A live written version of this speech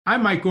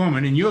I'm Mike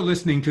Gorman, and you're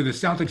listening to the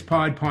Celtics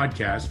Pod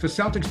podcast for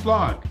Celtics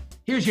Blog.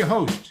 Here's your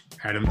host,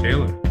 Adam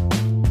Taylor.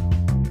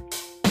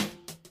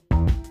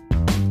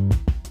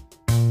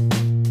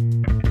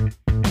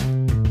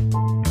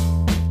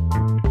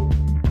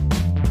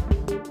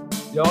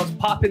 Yo, what's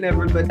popping,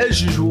 everybody?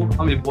 As usual,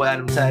 I'm your boy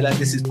Adam Taylor.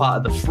 This is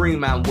part of the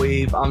Three-Man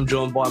Weave. I'm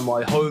joined by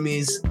my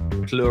homies,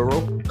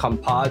 plural,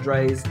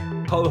 compadres,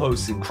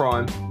 co-hosts in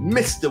crime,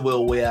 Mr.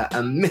 Will Weir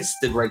and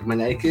Mr. Greg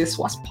Menakis.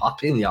 What's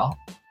popping, y'all?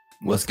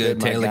 What's good,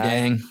 Taylor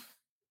gang?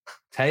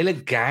 Taylor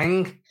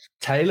gang?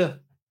 Taylor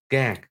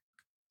gang.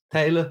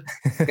 Taylor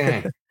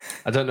gang.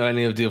 I don't know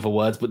any of the other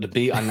words, but the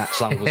beat on that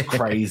song was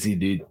crazy,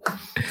 dude.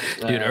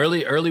 Dude,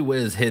 early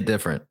Wiz hit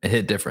different. It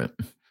hit different.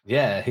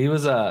 Yeah, he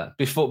was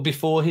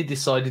before he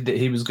decided that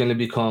he was going to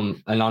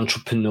become an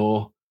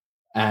entrepreneur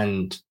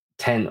and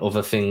 10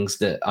 other things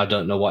that I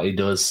don't know what he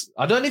does.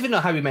 I don't even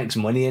know how he makes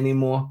money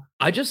anymore.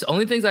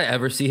 Only things I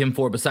ever see him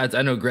for, besides,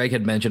 I know Greg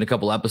had mentioned a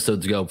couple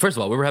episodes ago. First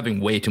of all, we were having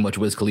way too much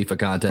Wiz Khalifa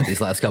content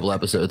these last couple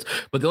episodes.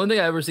 But the only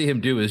thing I ever see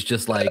him do is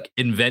just like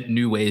invent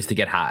new ways to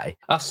get high.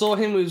 I saw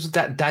him with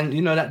that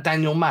that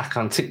Daniel Mack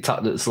on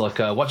TikTok that's like,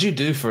 what do you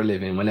do for a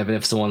living whenever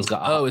if someone's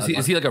got... Oh, is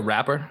he like a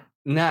rapper?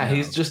 Nah, no.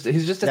 he's just a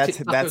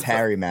that's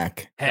Harry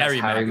Mack. Harry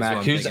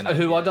Mack,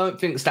 who I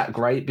don't think's that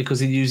great because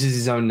he uses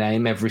his own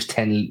name every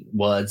 10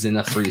 words in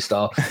a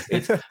freestyle.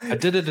 It's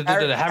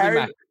Harry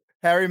Mack.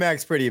 Harry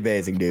Mack's pretty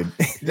amazing, dude.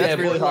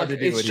 That's really hard to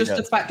do. It's just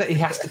the fact that he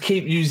has to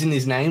keep using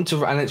his name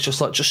and it's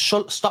just like,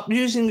 stop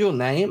using your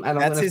name. And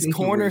that's his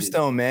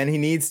cornerstone, man. He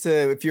needs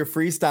to, if you're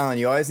freestyling,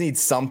 you always need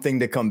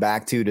something to come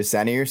back to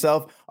center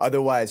yourself.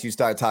 Otherwise, you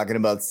start talking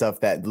about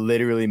stuff that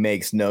literally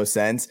makes no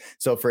sense.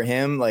 So for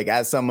him, like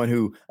as someone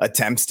who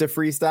attempts to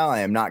freestyle, I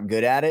am not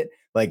good at it.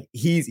 Like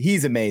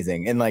he's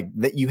amazing. And like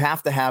that, you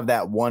have to have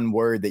that one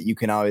word that you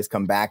can always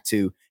come back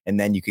to, and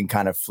then you can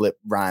kind of flip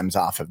rhymes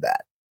off of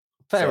that.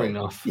 Fair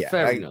enough. Yeah,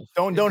 fair enough.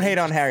 Don't hate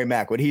on Harry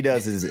Mack. What he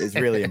does is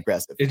really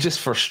impressive. It just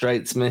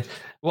frustrates me.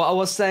 What I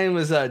was saying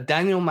was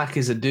Daniel Mack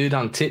is a dude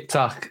on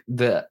TikTok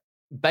that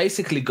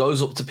basically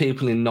goes up to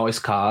people in nice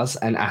cars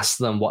and asks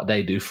them what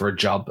they do for a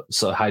job.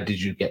 So how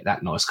did you get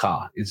that nice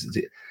car? Is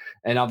it?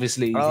 And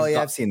obviously,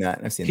 I've seen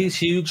that. He's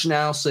huge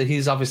now, so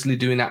he's obviously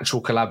doing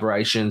actual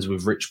collaborations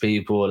with rich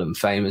people and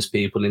famous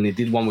people. And he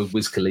did one with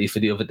Wiz Khalifa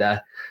the other day.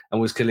 And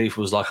Wiz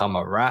Khalifa was like, "I'm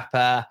a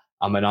rapper.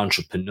 I'm an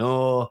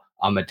entrepreneur.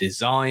 I'm a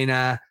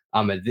designer.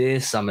 I'm a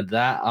this. I'm a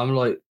that." I'm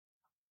like,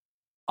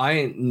 I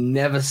ain't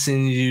never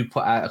seen you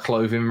put out a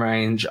clothing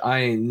range. I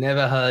ain't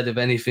never heard of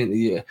anything that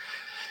you.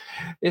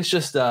 It's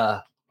just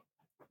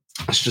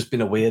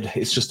been a weird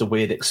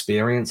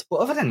experience. But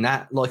other than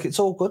that, like, it's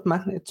all good,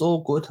 man. It's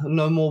all good.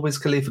 No more Wiz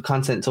Khalifa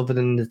content other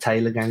than the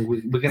Taylor gang.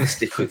 We're going to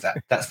stick with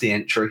that. That's the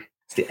entry.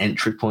 It's the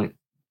entry point.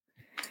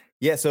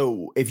 Yeah,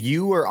 so if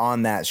you were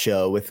on that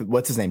show with,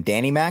 what's his name?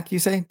 Danny Mack, you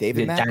say?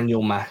 David Mack?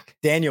 Daniel Mack.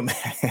 Daniel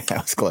Mack.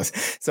 That was close.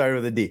 Sorry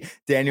with the D.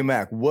 Daniel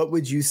Mack, what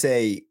would you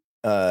say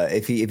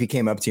if he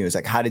came up to you and was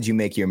like, how did you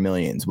make your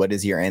millions? What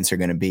is your answer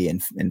going to be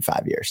in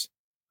 5 years?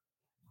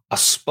 I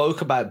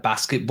spoke about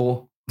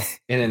basketball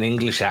in an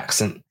English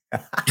accent.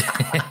 And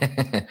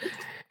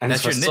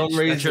that's your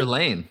niche. That's your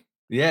lane.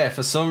 Yeah,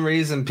 for some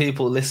reason,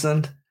 people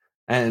listened.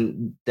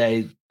 And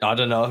I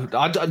don't know.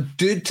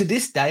 Dude, to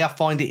this day, I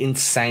find it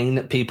insane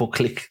that people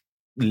click,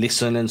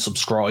 listen, and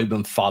subscribe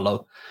and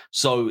follow.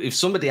 So if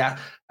somebody,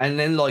 and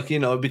then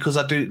because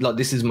I do, like,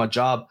 this is my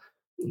job.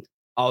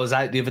 I was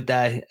out the other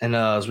day and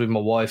I was with my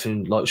wife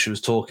and like she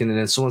was talking, and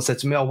then someone said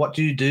to me, "Oh, what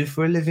do you do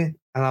for a living?"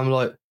 And I'm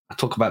like, "I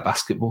talk about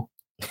basketball."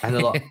 And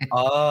they're like,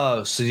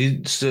 "Oh, so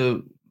it's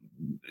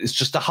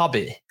just a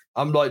hobby?"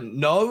 I'm like,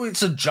 "No,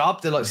 it's a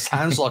job." They're like,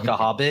 "Sounds like a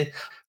hobby,"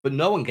 but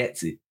no one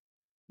gets it.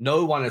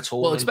 No one at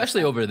all. Well,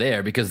 especially over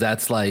there, because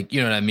that's like,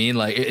 you know what I mean?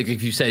 Like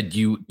if you said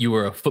you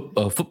were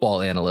a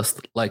football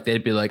analyst, like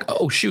they'd be like,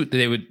 "Oh, shoot."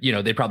 They would,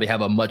 they'd probably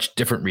have a much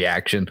different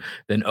reaction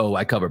than, "Oh,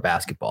 I cover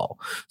basketball."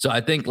 So I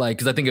think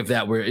because I think if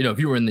that were, if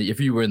you were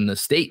in the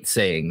States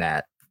saying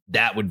that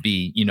would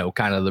be,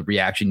 kind of the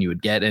reaction you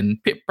would get. And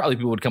probably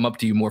people would come up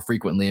to you more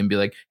frequently and be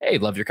like, "Hey,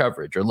 love your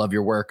coverage," or "Love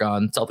your work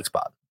on Celtics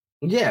Pod."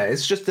 Yeah,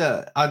 it's just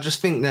I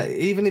just think that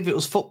even if it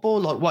was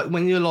football, like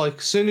when you're like,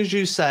 as soon as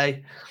you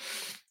say,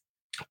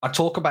 I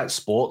talk about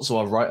sports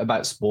or I write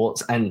about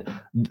sports, and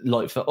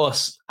like for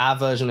us, our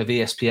version of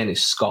ESPN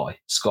is Sky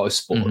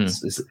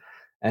Sports,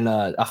 and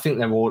I think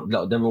they're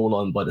all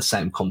owned by the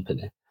same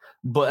company.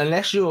 But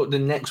unless the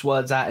next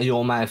words out of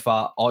your mouth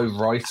are "I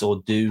write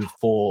or do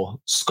for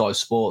Sky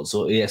Sports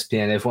or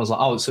ESPN," everyone's like,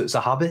 "Oh, so it's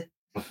a hobby."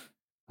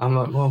 I'm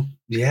like, well,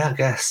 yeah, I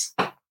guess.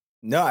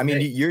 No, I mean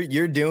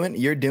you're doing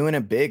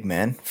it big,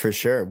 man, for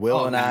sure.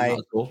 Will and I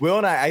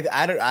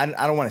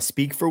don't want to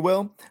speak for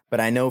Will,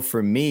 but I know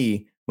for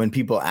me, when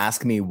people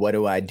ask me what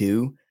do I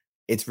do,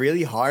 it's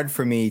really hard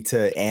for me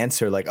to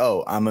answer like,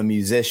 "Oh, I'm a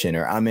musician,"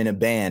 or "I'm in a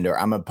band," or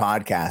 "I'm a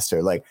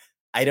podcaster." Like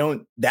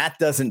that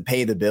doesn't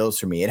pay the bills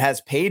for me. It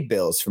has paid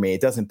bills for me.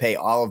 It doesn't pay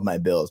all of my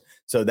bills.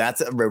 So that's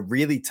a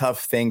really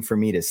tough thing for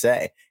me to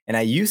say. And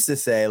I used to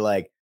say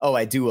like, oh,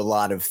 I do a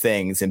lot of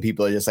things, and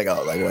people are just like,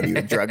 oh, like, what are you,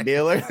 a drug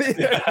dealer?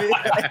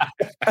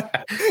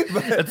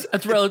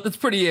 That's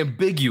pretty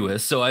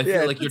ambiguous. So I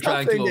feel like you're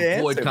trying to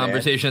avoid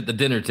conversation at the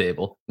dinner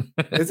table.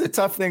 It's a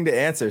tough thing to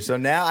answer. So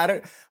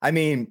now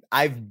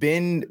I've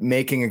been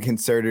making a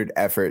concerted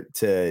effort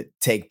to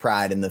take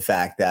pride in the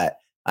fact that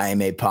I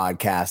am a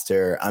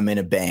podcaster. I'm in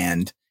a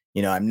band.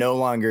 I'm no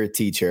longer a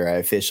teacher. I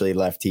officially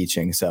left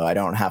teaching, so I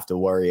don't have to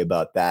worry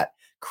about that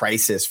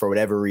crisis for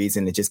whatever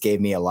reason. It just gave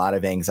me a lot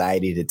of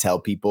anxiety to tell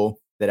people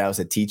that I was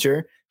a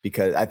teacher,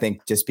 because I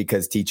think just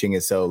because teaching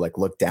is so like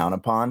looked down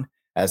upon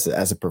as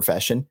a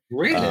profession.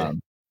 Really?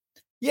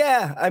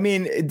 Yeah. I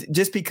mean,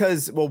 just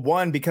because, well,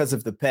 one, because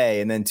of the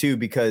pay, and then two,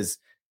 because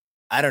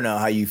I don't know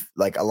how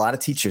like a lot of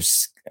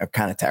teachers are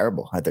kind of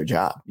terrible at their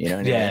job. You know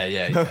what I mean?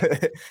 Yeah.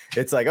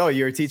 It's like, oh,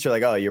 you're a teacher.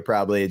 Like, oh, you're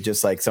probably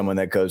just like someone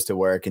that goes to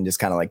work and just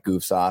kind of like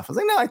goofs off. I was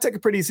like, no, I took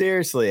it pretty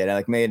seriously, and I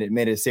like made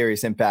a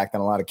serious impact on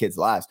a lot of kids'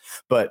 lives.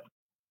 But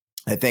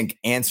I think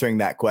answering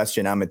that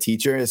question, I'm a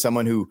teacher, is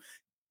someone who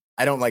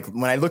I don't like.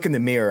 When I look in the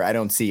mirror, I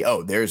don't see,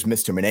 oh, there's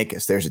Mr.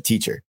 Menakis, there's a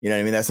teacher. You know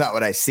what I mean? That's not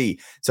what I see.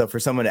 So for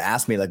someone to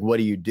ask me like, what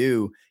do you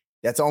do?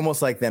 That's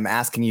almost like them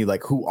asking you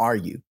like, who are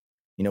you?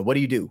 What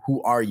do you do?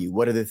 Who are you?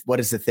 What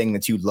is the thing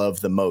that you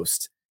love the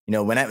most?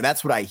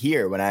 That's what I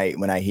hear when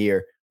I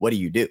hear, what do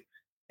you do?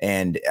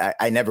 And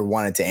I never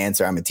wanted to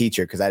answer, I'm a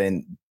teacher, because I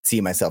didn't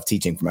see myself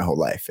teaching for my whole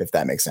life, if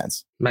that makes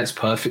sense. Makes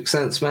perfect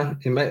sense, man.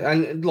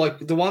 And like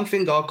the one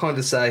thing I'll kind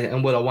of say,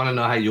 and I want to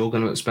know how you're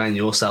going to explain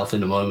yourself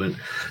in a moment.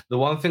 The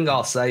one thing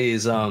I'll say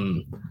is,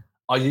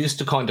 I used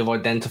to kind of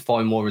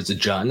identify more as a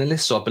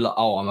journalist. So I'd be like,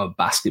 oh, I'm a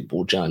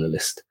basketball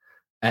journalist.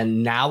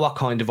 And now I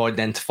kind of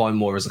identify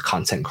more as a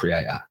content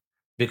creator.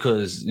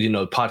 Because,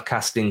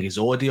 podcasting is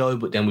audio,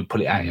 but then we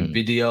put it out in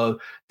video.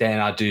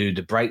 Then I do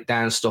the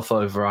breakdown stuff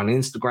over on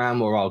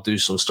Instagram, or I'll do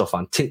some stuff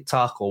on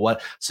TikTok or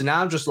what. So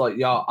now I'm just like,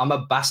 I'm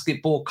a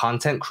basketball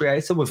content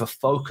creator with a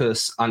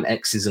focus on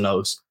X's and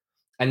O's.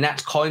 And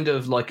that's kind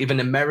of like, if an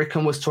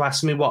American was to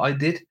ask me what I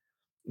did,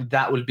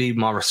 that would be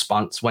my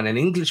response. When an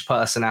English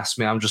person asks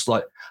me, I'm just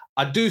like,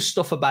 I do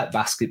stuff about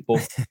basketball.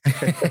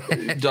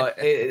 It's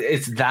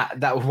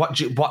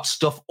what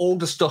stuff, all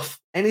the stuff,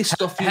 any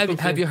stuff.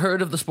 Have you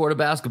heard of the sport of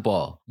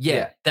basketball?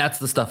 Yeah, that's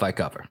the stuff I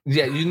cover.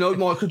 Yeah,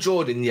 Michael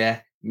Jordan. Yeah,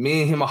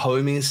 me and him are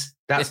homies.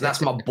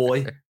 That's my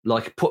boy.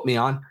 Like, put me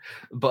on.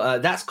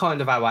 But that's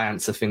kind of how I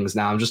answer things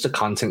now. I'm just a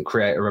content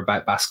creator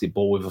about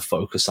basketball with a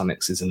focus on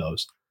X's and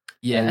O's.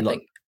 Yeah, and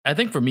I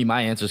think for me,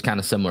 my answer is kind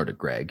of similar to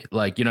Greg.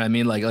 Like, you know what I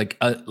mean? Like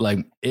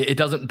it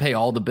doesn't pay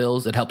all the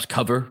bills. It helps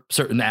cover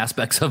certain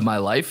aspects of my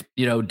life,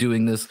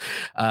 doing this,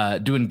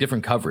 doing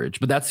different coverage.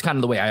 But that's kind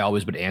of the way I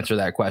always would answer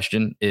that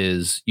question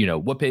is,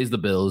 what pays the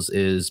bills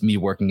is me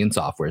working in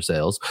software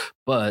sales.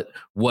 But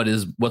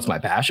what's my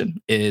passion?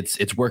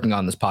 It's working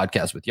on this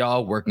podcast with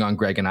y'all, working on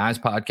Greg and I's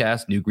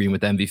podcast, New Green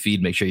with Envy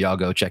feed. Make sure y'all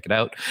go check it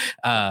out.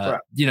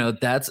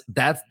 That's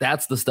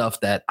the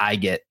stuff that I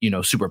get,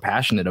 super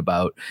passionate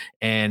about.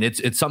 And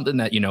it's something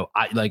that,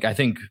 I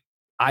think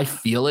I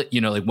feel it,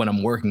 like when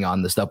I'm working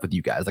on this stuff with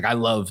you guys. Like, I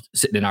love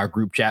sitting in our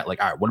group chat,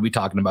 like, all right, what are we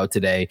talking about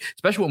today?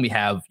 Especially when we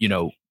have,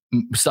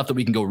 stuff that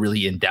we can go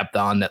really in depth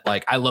on, that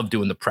like, I love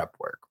doing the prep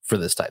work for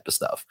this type of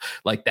stuff.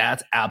 Like,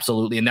 that's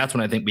absolutely. And that's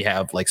when I think we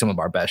have like some of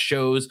our best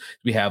shows.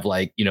 We have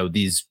like,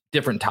 these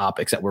different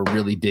topics that we're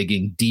really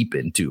digging deep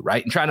into,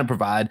 right? And trying to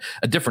provide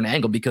a different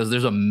angle, because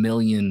there's a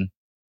million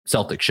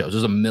Celtic shows,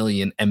 there's a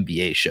million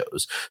NBA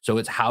shows. So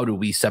it's, how do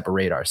we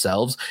separate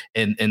ourselves?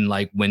 And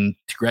like, when,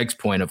 to Greg's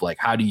point of like,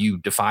 how do you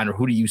define, or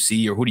who do you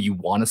see, or who do you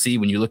want to see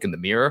when you look in the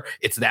mirror?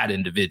 It's that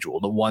individual,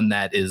 the one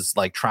that is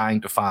like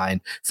trying to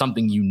find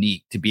something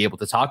unique to be able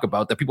to talk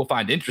about that people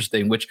find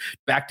interesting, which,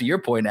 back to your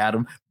point,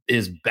 Adam,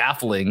 is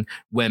baffling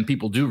when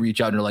people do reach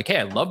out and are like, hey,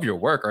 I love your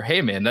work, or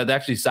hey, man, that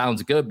actually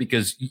sounds good,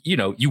 because,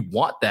 you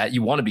want that.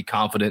 You want to be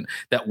confident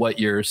that what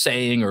you're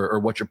saying or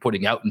what you're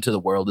putting out into the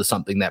world is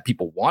something that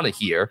people want to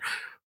hear.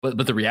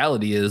 But the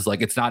reality is,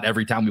 like, it's not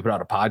every time we put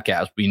out a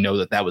podcast, we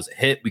know that was a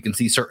hit. We can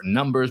see certain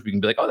numbers. We can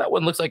be like, oh, that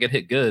one looks like it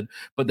hit good.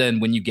 But then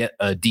when you get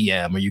a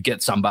DM, or you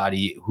get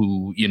somebody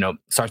who,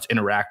 starts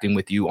interacting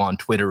with you on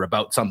Twitter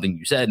about something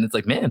you said, and it's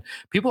like, man,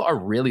 people are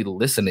really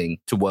listening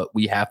to what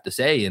we have to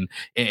say.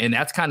 And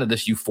that's kind of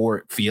this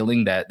euphoric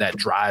feeling that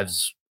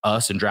drives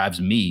us and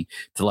drives me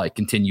to like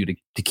continue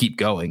to keep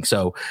going.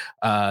 So,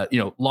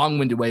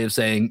 long-winded way of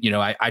saying,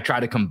 I try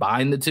to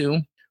combine the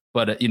two.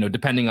 But,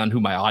 depending on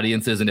who my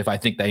audience is, and if I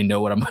think they know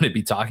what I'm going to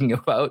be talking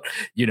about,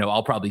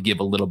 I'll probably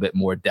give a little bit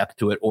more depth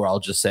to it, or I'll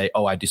just say,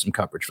 oh, I do some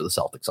coverage for the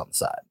Celtics on the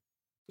side.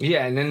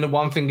 Yeah, and then the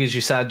one thing is,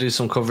 you say I do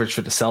some coverage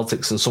for the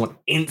Celtics, and someone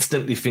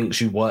instantly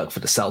thinks you work for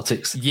the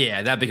Celtics.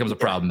 Yeah, that becomes a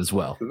problem as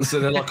well. So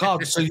they're like,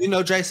 oh,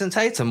 so Jason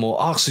Tatum, or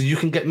oh, so you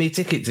can get me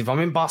tickets if I'm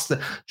in Boston.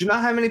 Do you know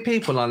how many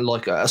people, and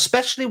like,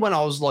 especially when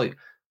I was like,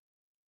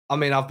 I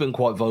mean, I've been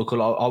quite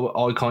vocal.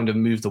 I kind of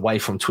moved away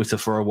from Twitter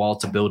for a while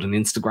to build an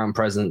Instagram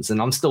presence,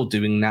 and I'm still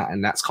doing that,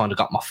 and that's kind of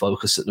got my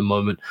focus at the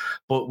moment.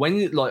 But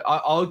when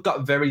I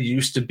got very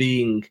used to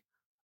being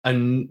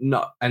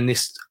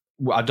this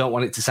I don't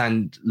want it to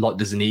sound like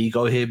there's an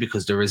ego here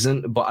because there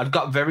isn't, but I've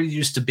got very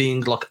used to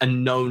being like a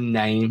known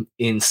name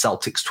in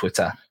Celtics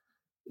Twitter.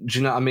 Do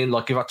you know what I mean?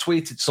 Like if I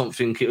tweeted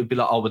something, it would be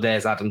like, oh, well,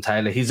 there's Adam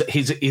Taylor. He's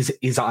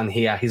on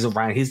here. He's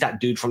around. He's that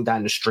dude from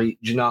down the street.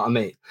 Do you know what I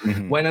mean?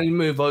 Mm-hmm. When I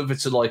move over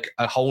to like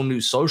a whole new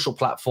social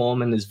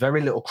platform and there's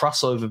very little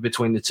crossover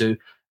between the two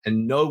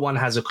and no one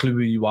has a clue who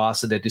you are,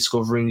 so they're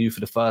discovering you for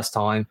the first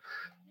time.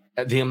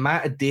 The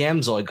amount of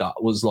DMs I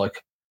got was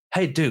like,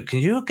 hey, dude, can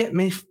you get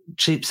me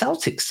cheap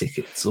Celtics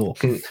tickets? Or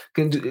can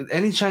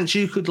any chance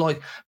you could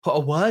like put a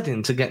word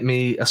in to get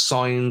me a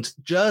signed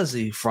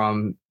jersey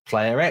from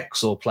player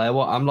X or player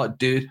what? I'm like,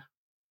 dude,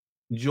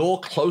 you're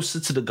closer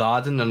to the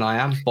Garden than I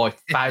am by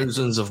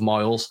thousands of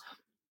miles.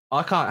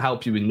 I can't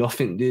help you with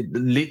nothing, dude.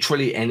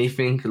 Literally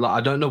anything. Like,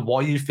 I don't know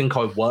why you think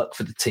I work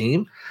for the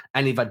team.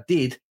 And if I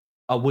did,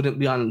 I wouldn't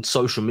be on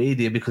social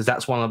media because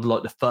that's one of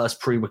like the first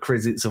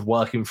prerequisites of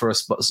working for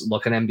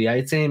like an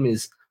NBA team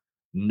is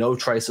no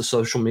trace of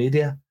social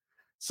media.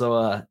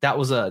 So that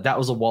was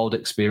a wild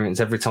experience.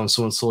 Every time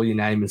someone saw your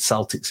name and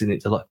Celtics in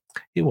it, they're like,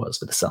 he works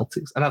for the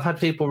Celtics. And I've had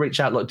people reach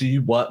out like, do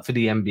you work for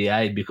the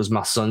NBA because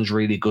my son's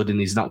really good and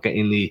he's not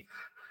getting the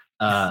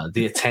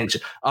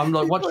attention? I'm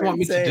like, what do you want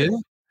me to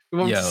do? You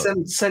want me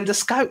to send a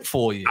scout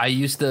for you?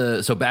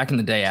 So back in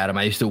the day, Adam,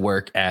 I used to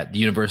work at the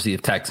University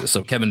of Texas.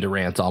 So Kevin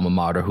Durant's alma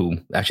mater, who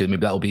actually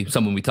maybe that will be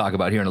someone we talk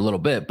about here in a little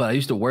bit. But I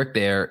used to work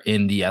there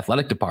in the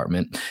athletic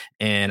department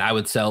and I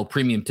would sell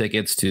premium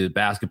tickets to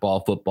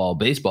basketball, football,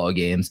 baseball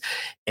games.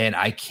 And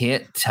I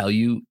can't tell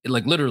you,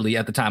 like literally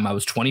at the time I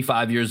was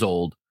 25 years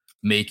old,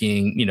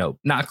 making,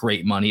 not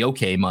great money,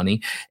 okay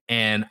money.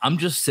 And I'm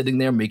just sitting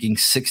there making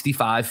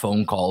 65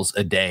 phone calls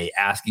a day,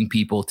 asking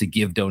people to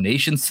give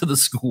donations to the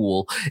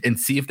school and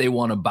see if they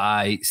want to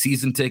buy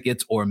season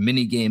tickets or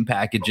mini game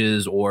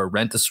packages or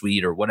rent a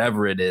suite or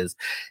whatever it is.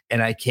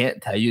 And I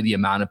can't tell you the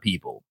amount of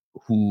people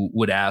who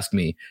would ask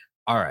me,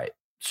 all right,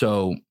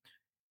 so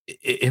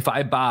if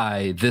I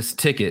buy this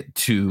ticket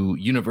to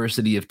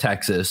University of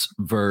Texas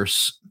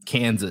versus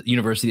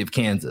University of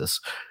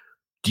Kansas,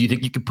 do you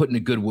think you could put in a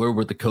good word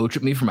with the coach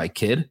with me for my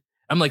kid?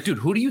 I'm like, dude,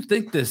 who do you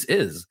think this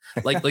is?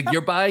 Like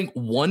you're buying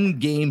one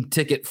game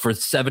ticket for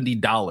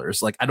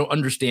 $70. Like, I don't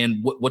understand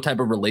what type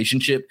of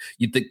relationship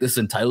you think this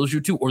entitles you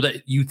to, or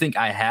that you think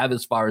I have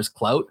as far as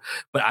clout.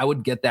 But I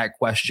would get that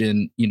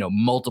question,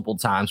 multiple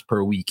times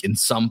per week in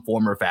some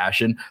form or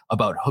fashion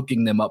about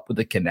hooking them up with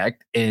a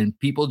connect. And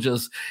people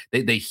just,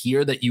 they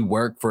hear that you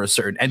work for a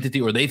certain entity,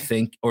 or they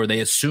think, or they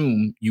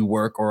assume you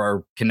work or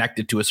are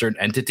connected to a certain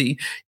entity.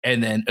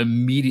 And then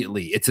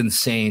immediately it's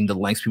insane the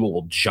lengths people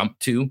will jump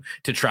to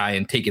try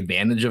and take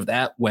advantage of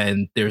that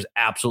when there's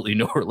absolutely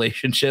no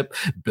relationship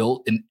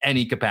built in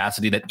any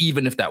capacity, that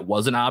even if that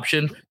was an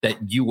option, that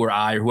you or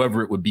I or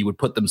whoever it would be would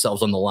put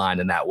themselves on the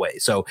line in that way.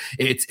 So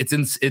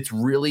it's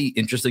really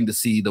interesting to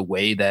see the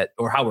way that,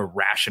 or how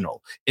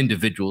irrational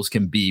individuals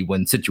can be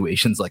when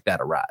situations like that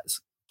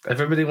arise.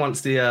 Everybody wants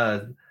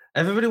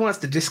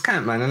the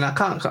discount, man, and I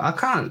can't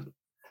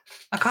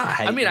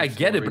hate. I mean, I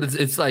get it, but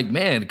it's like,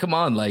 man, come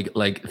on,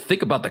 like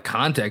think about the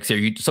context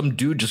here. Some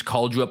dude just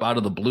called you up out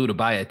of the blue to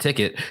buy a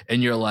ticket,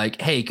 and you're like,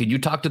 hey, could you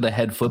talk to the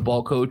head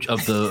football coach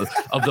of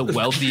the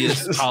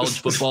wealthiest college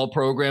football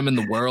program in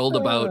the world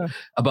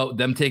about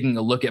them taking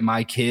a look at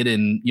my kid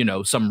in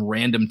some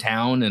random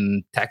town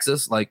in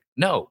Texas? Like,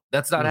 no,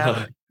 that's not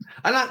happening.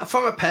 And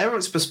from a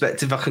parent's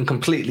perspective, I can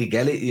completely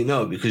get it,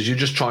 because you're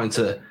just trying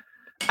to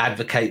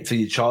advocate for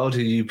your child who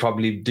you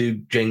probably do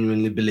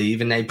genuinely believe,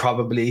 and they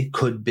probably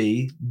could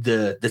be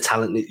the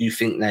talent that you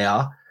think they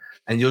are,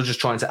 and you're just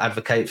trying to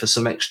advocate for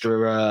some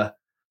extra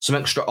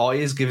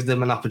eyes, give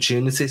them an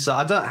opportunity. So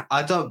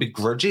I don't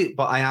begrudge it,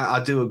 but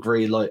I do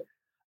agree. Like,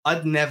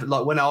 I'd never,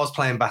 like when I was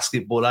playing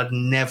basketball, I'd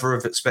never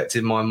have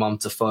expected my mum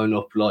to phone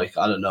up like,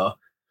 I don't know,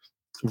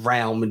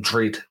 Real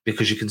Madrid,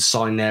 because you can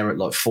sign there at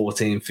like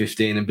 14,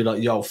 15 and be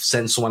like, yo,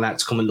 send someone out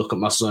to come and look at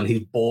my son.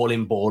 He's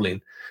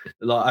balling.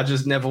 Like, I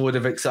just never would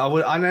have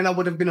accepted. And then I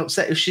would have been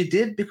upset if she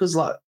did, because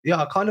like, yeah,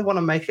 I kind of want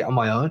to make it on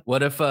my own.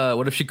 What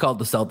if she called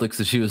the Celtics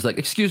and she was like,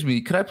 excuse me,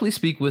 could I please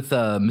speak with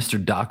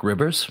Mr. Doc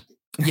Rivers?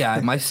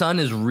 Yeah, my son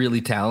is really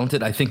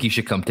talented. I think you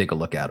should come take a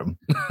look at him.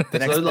 The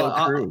next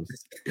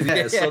Cruz.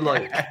 Yeah, so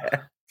like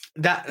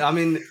that, I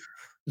mean,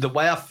 the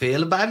way I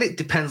feel about it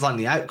depends on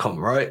the outcome,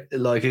 right?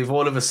 Like, if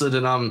all of a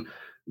sudden I'm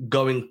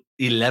going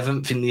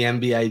 11th in the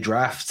NBA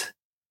draft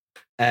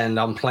and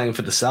I'm playing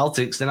for the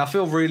Celtics, then I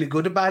feel really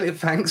good about it.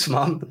 Thanks,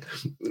 Mom.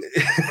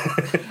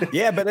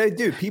 Yeah, but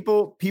dude,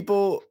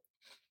 people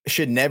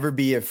should never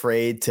be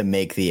afraid to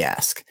make the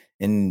ask.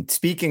 And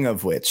speaking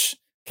of which,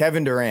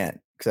 Kevin Durant,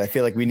 because I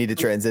feel like we need to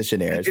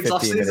transition here. It's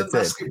off-season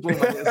basketball,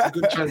 man. It's a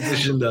good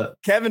transition there.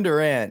 Kevin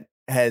Durant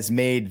has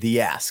made the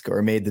ask,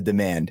 or made the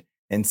demand,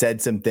 and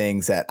said some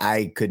things that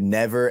I could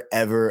never,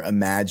 ever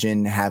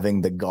imagine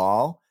having the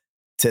gall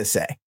to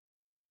say.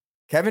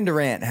 Kevin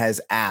Durant has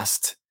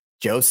asked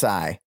Joe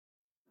Tsai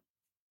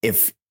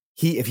if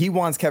he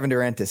wants Kevin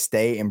Durant to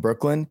stay in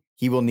Brooklyn,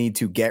 he will need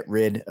to get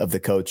rid of the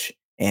coach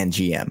and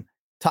GM.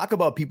 Talk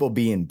about people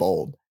being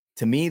bold.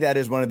 To me, that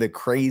is one of the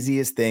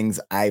craziest things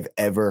I've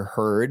ever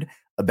heard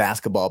a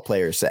basketball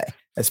player say,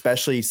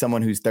 especially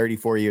someone who's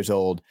 34 years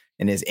old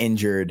and is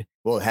injured,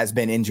 has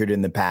been injured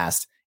in the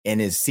past and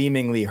is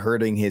seemingly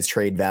hurting his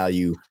trade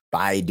value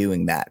by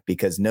doing that,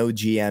 because no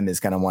GM is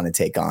going to want to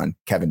take on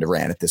Kevin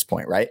Durant at this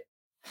point, right?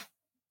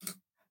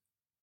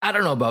 I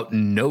don't know about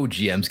no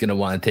GM's going to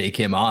want to take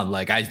him on.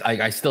 Like,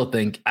 I still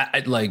think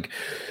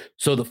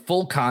so the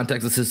full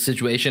context of this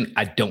situation,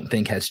 I don't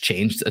think has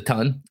changed a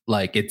ton.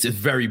 Like, it's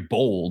very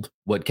bold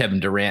what Kevin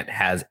Durant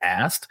has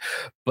asked,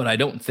 but I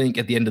don't think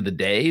at the end of the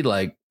day,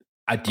 like,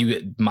 I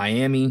do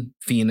Miami,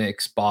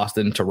 Phoenix,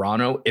 Boston,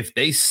 Toronto, if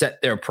they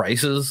set their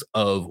prices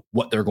of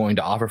what they're going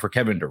to offer for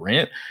Kevin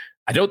Durant,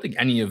 I don't think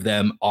any of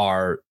them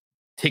are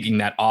taking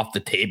that off the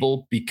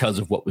table because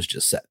of what was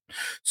just said.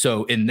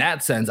 So in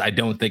that sense, I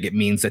don't think it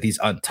means that he's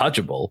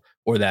untouchable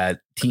or that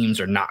teams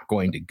are not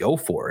going to go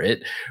for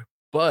it.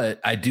 But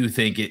I do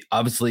think it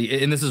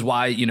obviously, and this is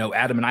why,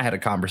 Adam and I had a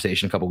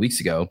conversation a couple of weeks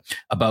ago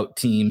about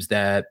teams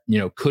that,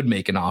 could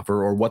make an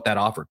offer or what that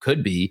offer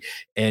could be.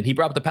 And he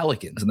brought up the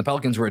Pelicans, and the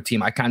Pelicans were a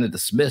team I kind of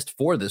dismissed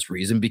for this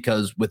reason,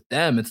 because with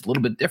them, it's a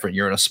little bit different.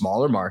 You're in a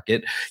smaller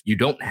market. You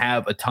don't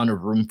have a ton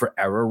of room for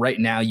error right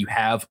now. You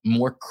have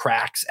more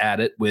cracks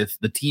at it with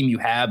the team you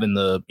have and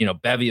the,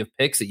 bevy of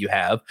picks that you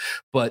have.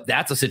 But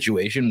that's a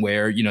situation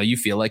where, you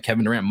feel like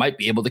Kevin Durant might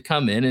be able to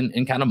come in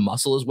and kind of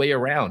muscle his way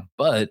around.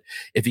 But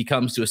if he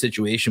comes to a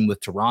situation with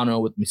Toronto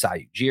with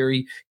Masai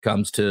Ujiri,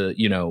 comes to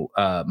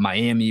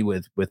Miami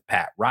with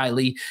Pat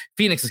Riley,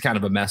 Phoenix is kind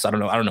of a mess. I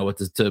don't know what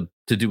to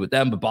do with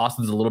them, but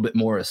Boston's a little bit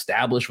more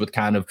established with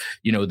kind of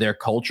their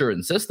culture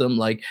and system.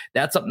 Like,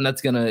 that's something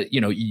that's gonna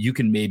you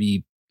can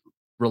maybe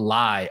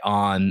rely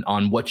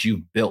on what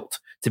you've built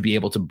to be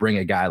able to bring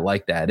a guy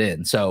like that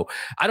in. So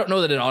I don't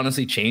know that it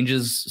honestly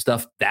changes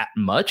stuff that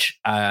much.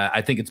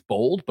 I think it's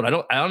bold, but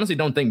I honestly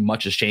don't think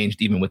much has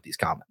changed even with these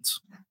comments.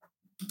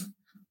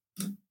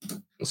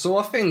 So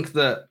I think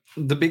that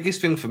the biggest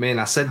thing for me,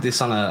 and I said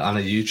this on a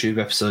YouTube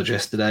episode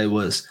yesterday,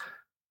 was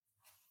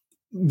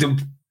the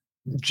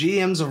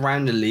GMs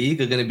around the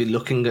league are going to be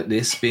looking at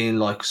this being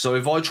like, so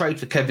if I trade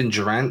for Kevin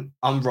Durant,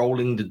 I'm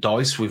rolling the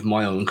dice with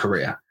my own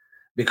career.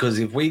 Because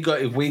if we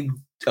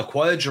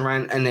acquire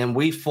Durant and then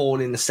we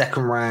fall in the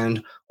second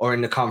round or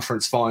in the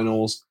conference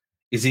finals,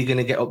 is he going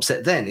to get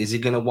upset then? Is he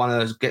going to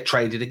want to get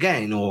traded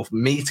again, or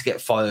me to get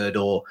fired?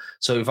 Or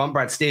so if I'm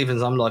Brad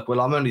Stevens, I'm like,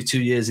 well, I'm only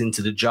 2 years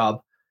into the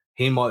job.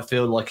 He might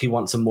feel like he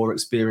wants a more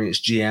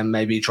experienced GM.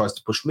 Maybe he tries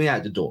to push me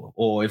out the door.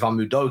 Or if I'm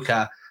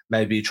Udoka,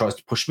 maybe he tries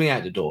to push me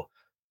out the door.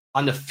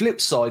 On the flip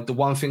side, the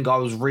one thing I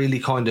was really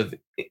kind of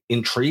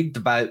intrigued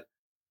about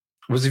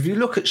was, if you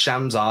look at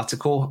Sham's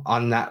article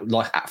on that,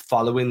 like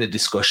following the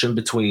discussion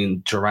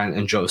between Durant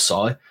and Joe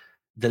Tsai,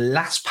 the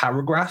last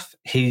paragraph,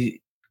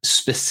 he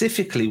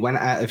specifically went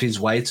out of his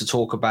way to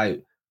talk about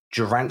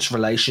Durant's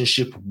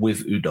relationship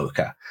with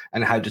Udoka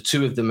and how the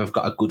two of them have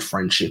got a good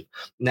friendship.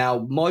 Now,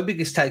 my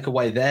biggest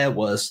takeaway there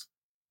was,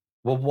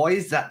 well, why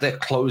is that the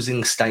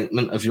closing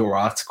statement of your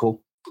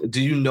article?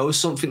 Do you know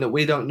something that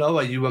we don't know?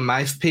 Are you a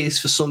mouthpiece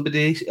for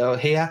somebody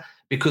here?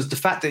 Because the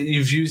fact that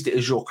you've used it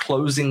as your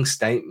closing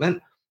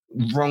statement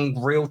rung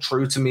real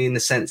true to me in the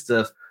sense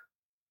of,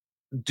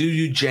 do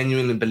you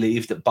genuinely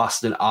believe that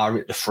Boston are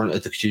at the front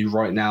of the queue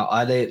right now?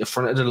 Are they at the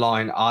front of the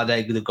line? Are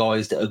they the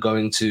guys that are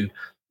going to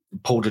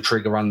pull the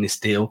trigger on this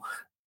deal?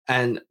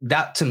 And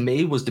that, to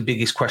me, was the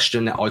biggest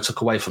question that I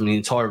took away from the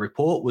entire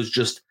report, was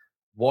just,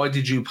 why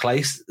did you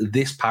place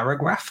this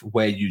paragraph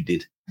where you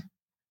did?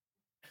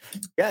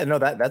 Yeah, no,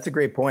 that's a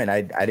great point.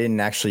 I didn't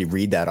actually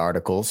read that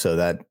article, so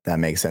that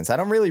makes sense. I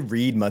don't really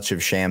read much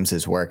of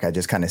Shams' work. I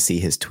just kind of see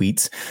his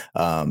tweets.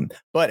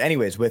 But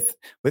anyways, with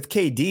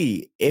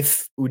KD,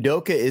 if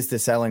Udoka is the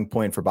selling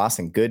point for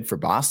Boston, good for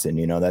Boston.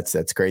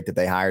 That's great that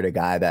they hired a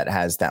guy that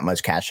has that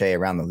much cachet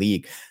around the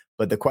league.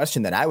 But the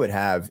question that I would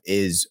have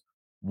is,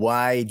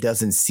 why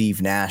doesn't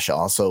Steve Nash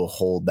also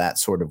hold that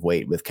sort of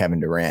weight with Kevin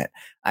Durant?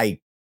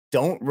 I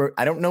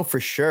don't know for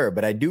sure,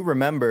 but I do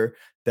remember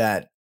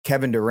that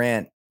Kevin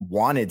Durant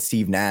wanted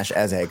Steve Nash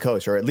as a head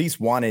coach, or at least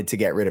wanted to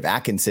get rid of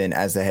Atkinson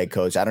as the head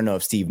coach. I don't know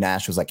if Steve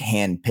Nash was like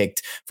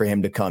handpicked for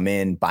him to come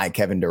in by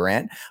Kevin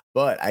Durant,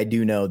 but I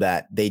do know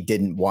that they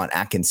didn't want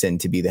Atkinson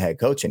to be the head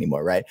coach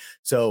anymore, right?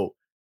 So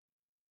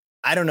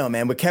I don't know,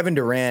 man. With Kevin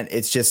Durant,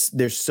 it's just,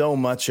 there's so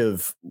much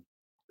of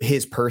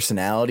his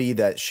personality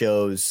that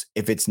shows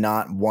if it's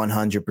not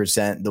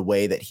 100% the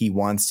way that he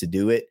wants to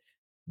do it,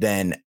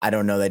 then I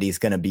don't know that he's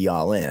going to be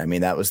all in. I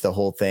mean, that was the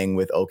whole thing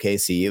with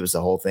OKC. It was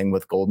the whole thing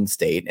with Golden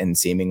State. And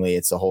seemingly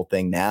it's the whole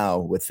thing now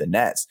with the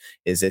Nets,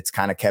 is it's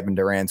kind of Kevin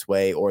Durant's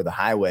way or the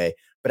highway.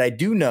 But I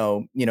do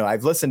know,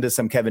 I've listened to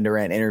some Kevin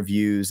Durant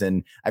interviews,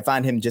 and I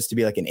find him just to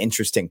be like an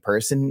interesting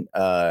person.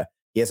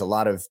 He has a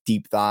lot of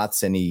deep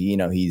thoughts, and he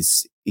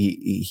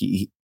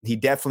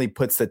definitely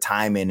puts the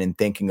time in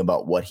thinking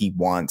about what he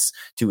wants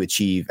to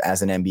achieve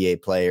as an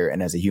NBA player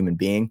and as a human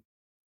being.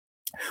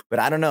 But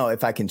I don't know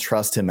if I can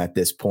trust him at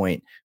this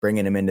point,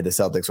 bringing him into the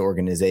Celtics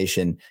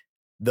organization,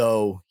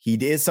 though he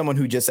is someone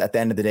who just at the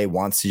end of the day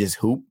wants to just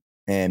hoop.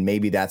 And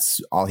maybe that's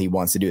all he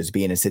wants to do, is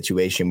be in a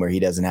situation where he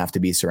doesn't have to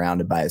be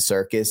surrounded by a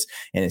circus,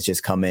 and it's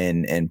just come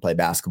in and play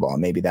basketball.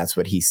 And maybe that's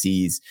what he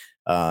sees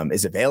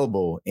is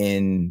available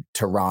in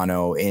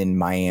Toronto, in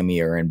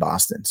Miami, or in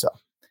Boston. So,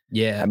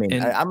 yeah, I mean,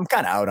 I'm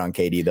kind of out on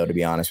KD, though, to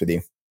be honest with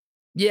you.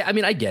 Yeah, I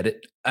mean, I get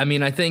it. I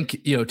mean, I think,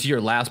 to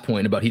your last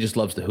point about he just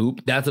loves to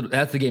hoop, that's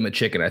the game of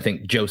chicken. I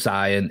think Joe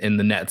Tsai and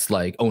the Nets,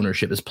 like,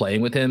 ownership is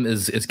playing with him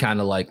is kind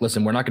of like,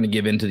 listen, we're not going to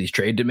give in to these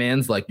trade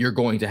demands. Like, you're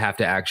going to have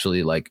to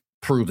actually, like,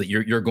 prove that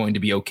you're going to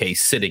be okay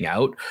sitting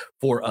out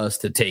for us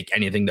to take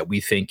anything that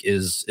we think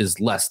is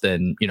less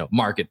than,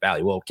 market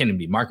value. Well, it can't even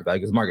be market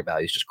value because market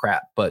value is just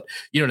crap, but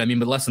you know what I mean?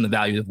 But less than the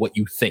value of what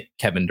you think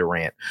Kevin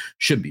Durant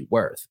should be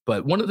worth.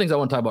 But one of the things I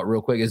want to talk about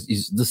real quick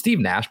is the Steve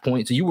Nash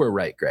point. So you were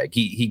right, Greg.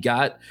 He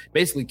got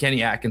basically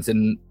Kenny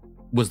Atkinson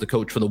was the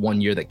coach for the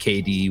 1 year that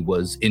KD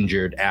was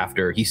injured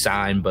after he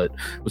signed, but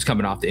was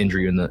coming off the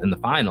injury in the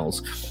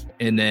finals.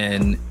 And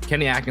then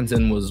Kenny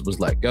Atkinson was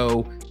let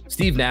go.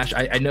 Steve Nash,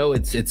 I know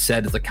it's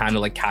said it's like kind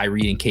of like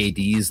Kyrie and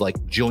KD's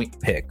like joint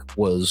pick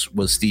was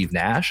Steve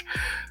Nash.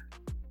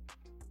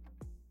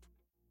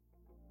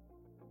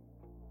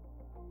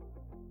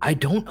 I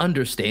don't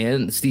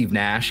understand Steve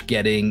Nash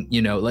getting,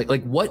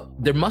 like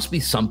what, there must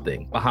be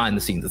something behind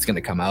the scenes that's going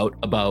to come out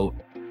about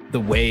the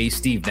way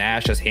Steve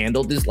Nash has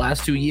handled these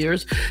last 2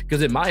 years.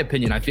 Because in my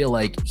opinion, I feel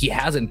like he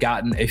hasn't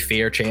gotten a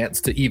fair chance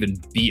to even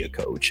be a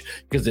coach,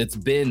 because it's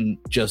been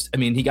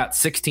he got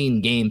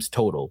 16 games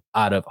total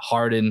out of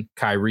Harden,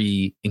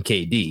 Kyrie, and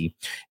KD.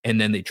 And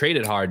then they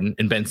traded Harden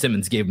and Ben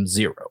Simmons gave him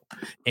 0.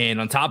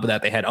 And on top of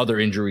that, they had other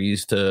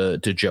injuries to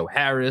Joe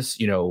Harris,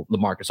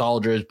 LaMarcus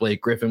Aldridge,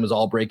 Blake Griffin was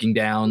all breaking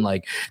down.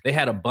 Like they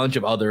had a bunch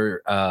of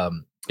other,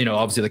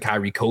 obviously the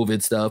Kyrie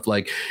COVID stuff.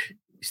 Like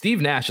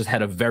Steve Nash has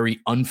had a very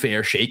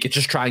unfair shake at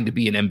just trying to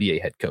be an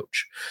NBA head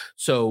coach.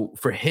 So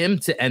for him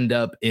to end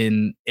up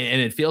and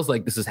it feels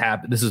like this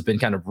has been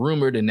kind of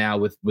rumored, and now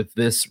with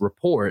this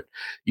report,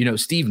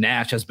 Steve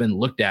Nash has been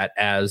looked at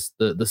as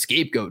the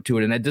scapegoat to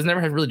it, and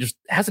it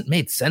hasn't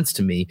made sense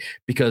to me,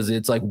 because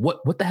it's like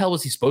what the hell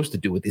was he supposed to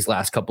do with these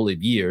last couple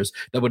of years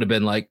that would have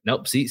been like,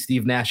 nope, see,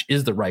 Steve Nash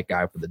is the right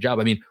guy for the job.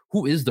 I mean,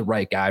 who is the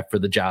right guy for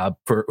the job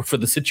for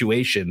the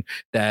situation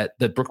that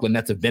the Brooklyn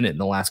Nets have been in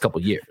the last couple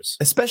of years,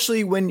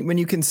 especially when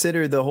you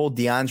consider the whole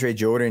DeAndre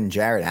Jordan,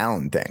 Jared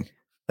Allen thing.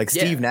 Like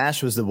Steve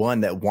Nash was the one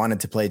that wanted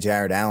to play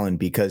Jared Allen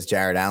because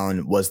Jared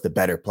Allen was the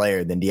better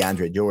player than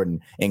DeAndre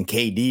Jordan. And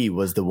KD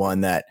was the one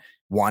that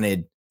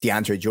wanted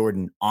DeAndre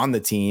Jordan on the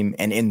team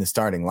and in the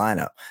starting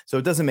lineup. So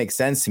it doesn't make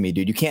sense to me,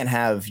 dude. You can't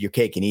have your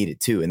cake and eat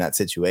it too in that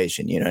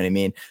situation. You know what I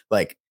mean?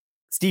 Like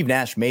Steve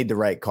Nash made the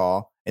right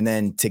call. And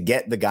then to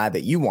get the guy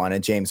that you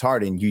wanted, James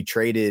Harden, you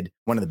traded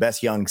one of the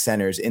best young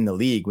centers in the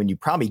league when you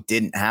probably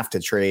didn't have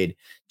to trade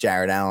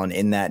Jared Allen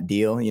in that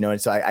deal.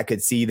 And so I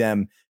could see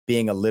them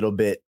being a little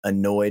bit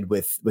annoyed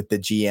with the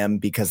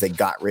GM because they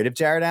got rid of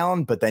Jared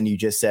Allen. But then you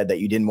just said that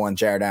you didn't want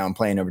Jared Allen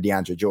playing over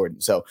DeAndre Jordan.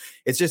 So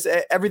it's just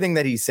everything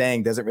that he's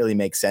saying doesn't really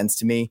make sense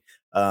to me.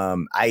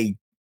 I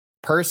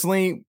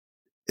personally,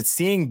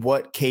 seeing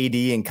what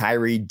KD and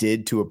Kyrie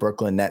did to a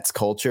Brooklyn Nets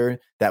culture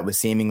that was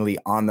seemingly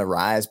on the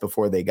rise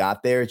before they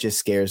got there, it just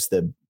scares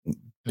the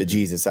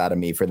Jesus out of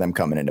me for them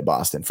coming into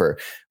Boston.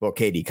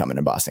 KD coming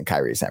to Boston,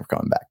 Kyrie's never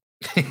coming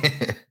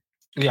back.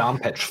 Yeah, I'm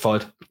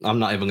petrified. I'm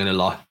not even going to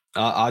lie.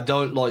 I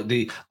don't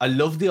like I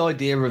love the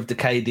idea of the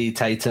KD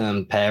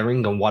Tatum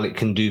pairing and what it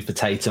can do for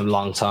Tatum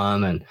long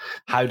term and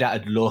how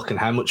that'd look and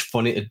how much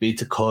fun it'd be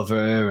to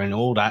cover and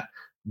all that.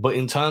 But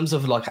in terms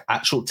of like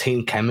actual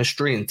team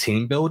chemistry and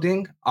team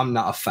building, I'm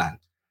not a fan.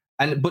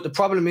 But the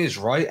problem is,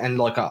 right, and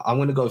like I'm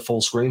going to go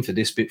full screen for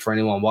this bit for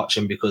anyone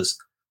watching because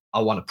I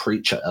want to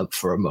preach it up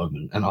for a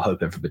moment, and I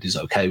hope everybody's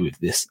okay with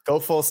this. Go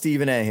full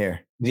Stephen A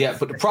here. Yeah,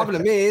 but the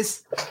problem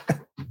is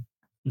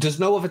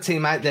there's no other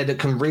team out there that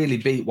can really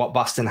beat what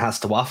Boston has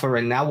to offer.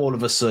 And now all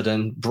of a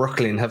sudden,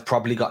 Brooklyn have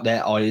probably got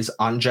their eyes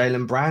on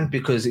Jaylen Brown,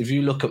 because if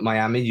you look at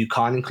Miami, you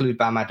can't include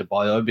Bam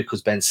Adebayo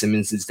because Ben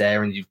Simmons is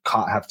there and you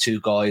can't have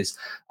two guys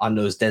on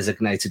those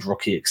designated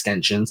rookie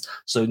extensions.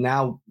 So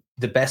now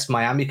the best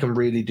Miami can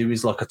really do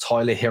is like a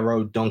Tyler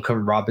Hero,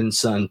 Duncan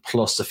Robinson,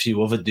 plus a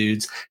few other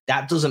dudes.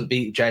 That doesn't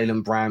beat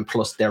Jaylen Brown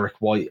plus Derek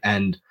White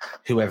and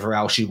whoever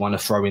else you want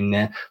to throw in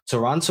there.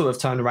 Toronto have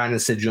turned around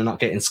and said, you're not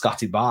getting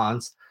Scotty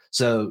Barnes.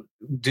 So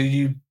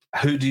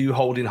who do you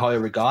hold in higher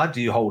regard?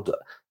 Do you hold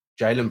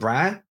Jaylen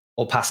Brown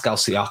or Pascal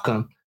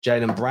Siakam?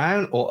 Jaylen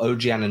Brown or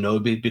OG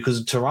Anunoby?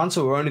 Because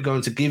Toronto are only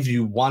going to give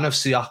you one of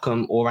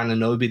Siakam or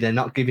Anunoby. They're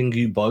not giving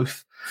you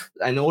both.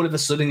 And all of a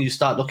sudden you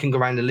start looking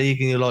around the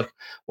league and you're like,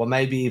 well,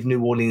 maybe if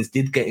New Orleans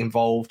did get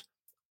involved,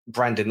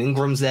 Brandon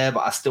Ingram's there,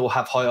 but I still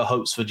have higher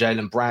hopes for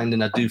Jaylen Brown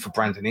than I do for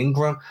Brandon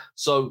Ingram.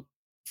 So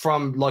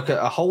from like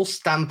a whole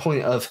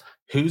standpoint of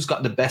who's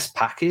got the best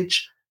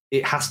package,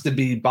 it has to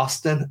be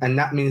Boston, and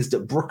that means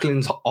that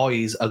Brooklyn's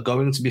eyes are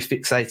going to be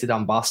fixated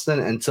on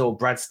Boston until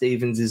Brad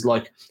Stevens is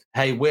like,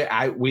 hey, we're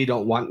out. We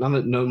don't want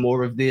no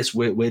more of this.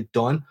 We're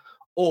done.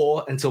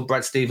 Or until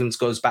Brad Stevens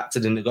goes back to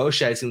the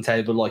negotiating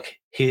table, like,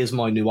 here's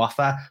my new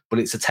offer, but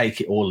it's a take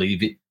it or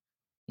leave it.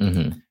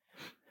 Mm-hmm.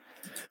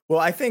 Well,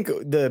 I think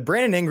the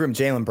Brandon Ingram,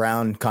 Jaylen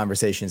Brown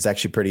conversation is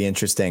actually pretty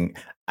interesting.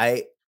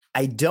 I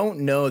don't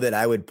know that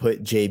I would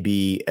put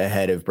JB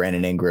ahead of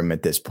Brandon Ingram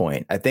at this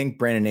point. I think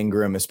Brandon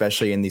Ingram,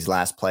 especially in these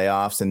last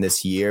playoffs and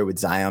this year with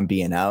Zion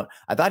being out,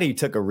 I thought he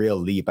took a real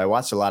leap. I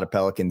watched a lot of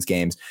Pelicans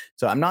games,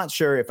 so I'm not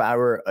sure if I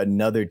were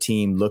another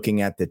team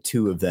looking at the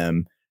two of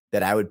them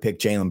that I would pick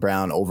Jaylen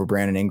Brown over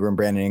Brandon Ingram.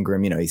 Brandon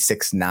Ingram, he's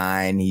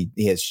 6'9".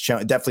 He has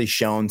definitely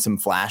shown some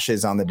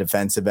flashes on the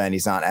defensive end.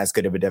 He's not as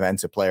good of a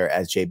defensive player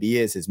as JB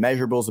is. His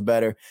measurables are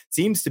better.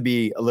 Seems to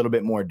be a little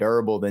bit more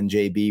durable than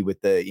JB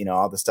with the,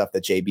 all the stuff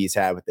that JB's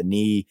had with the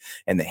knee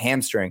and the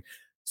hamstring.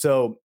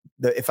 So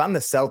if I'm the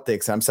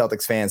Celtics, I'm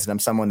Celtics fans, and I'm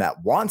someone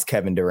that wants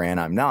Kevin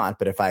Durant, I'm not.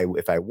 But if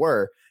I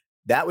were,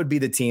 that would be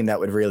the team that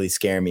would really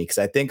scare me, because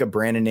I think a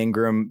Brandon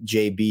Ingram,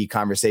 JB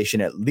conversation,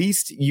 at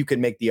least you could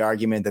make the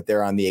argument that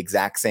they're on the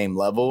exact same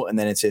level. And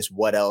then it's just,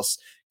 what else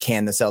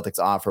can the Celtics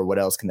offer? What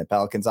else can the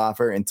Pelicans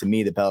offer? And to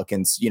me, the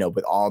Pelicans,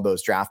 with all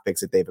those draft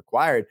picks that they've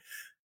acquired,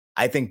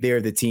 I think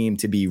they're the team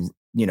to be,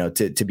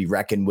 to be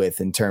reckoned with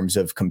in terms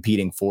of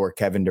competing for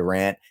Kevin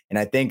Durant. And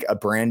I think a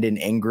Brandon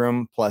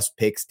Ingram plus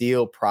picks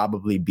deal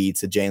probably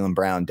beats a Jaylen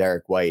Brown,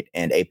 Derek White,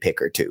 and a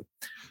pick or two.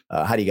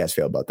 How do you guys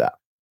feel about that?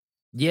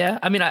 Yeah,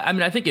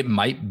 I think it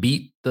might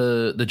beat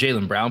the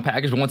Jaylen Brown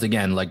package, but once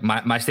again, like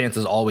my stance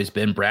has always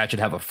been Brad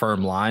should have a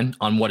firm line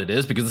on what it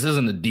is, because this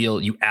isn't a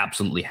deal you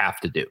absolutely have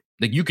to do.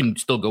 Like, you can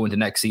still go into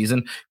next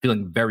season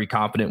feeling very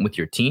confident with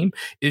your team.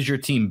 Is your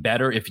team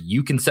better if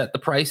you can set the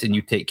price and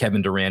you take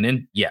Kevin Durant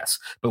in? Yes.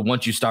 But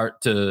once you start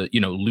to,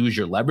 lose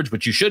your leverage,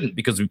 which you shouldn't,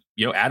 because,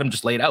 Adam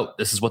just laid out,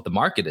 this is what the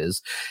market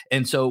is.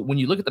 And so when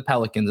you look at the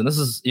Pelicans, and this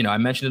is, I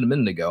mentioned it a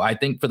minute ago, I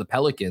think for the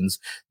Pelicans,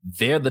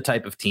 they're the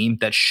type of team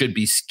that should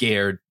be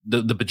scared.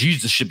 The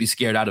bejesus should be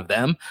scared out of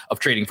them of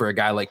trading for a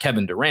guy like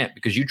Kevin Durant,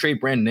 because you trade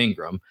Brandon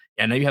Ingram.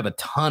 I know you have a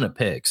ton of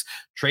picks.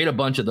 Trade a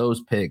bunch of those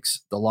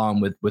picks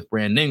along with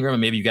Brandon Ingram, and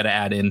maybe you got to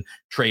add in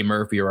Trey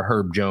Murphy or a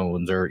Herb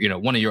Jones or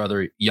one of your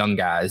other young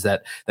guys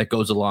that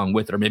goes along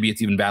with it, or maybe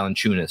it's even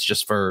Valanciunas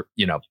just for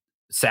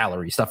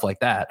salary, stuff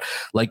like that.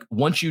 Like,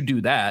 once you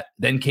do that,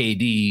 then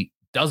KD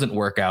doesn't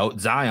work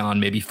out. Zion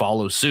maybe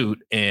follows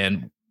suit,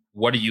 and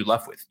what are you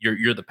left with?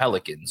 You're the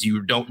Pelicans.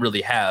 You don't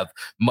really have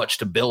much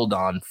to build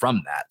on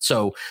from that.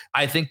 So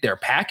I think their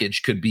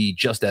package could be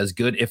just as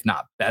good, if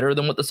not better,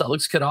 than what the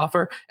Celtics could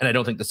offer. And I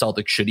don't think the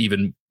Celtics should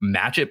even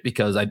match it,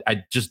 because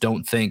I just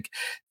don't think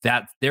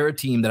that they're a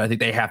team that I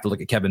think they have to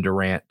look at Kevin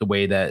Durant the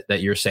way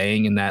that you're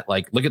saying, and that,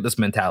 like, look at this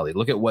mentality.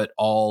 Look at what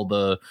all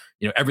the,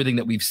 everything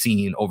that we've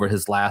seen over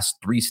his last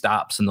 3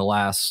 stops in the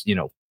last,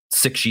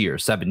 6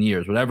 years, 7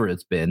 years, whatever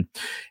it's been.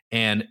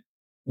 And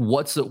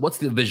what's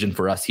the vision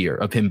for us here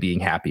of him being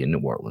happy in New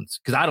Orleans?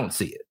 Because I don't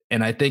see it.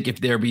 And I think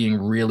if they're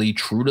being really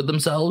true to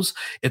themselves,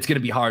 it's going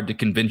to be hard to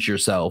convince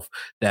yourself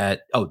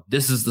that, oh,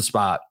 this is the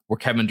spot where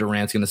Kevin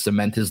Durant's going to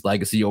cement his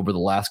legacy over the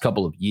last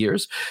couple of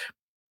years.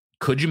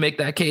 Could you make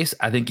that case?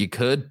 I think you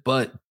could.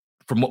 But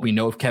from what we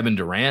know of Kevin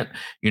Durant,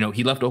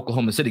 he left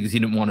Oklahoma City because he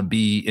didn't want to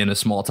be in a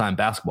small-time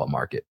basketball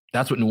market.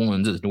 That's what New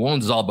Orleans is. New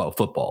Orleans is all about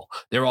football.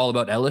 They're all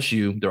about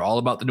LSU. They're all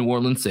about the New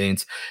Orleans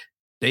Saints.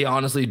 They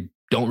honestly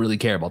don't really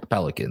care about the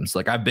Pelicans.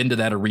 Like, I've been to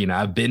that arena.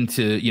 I've been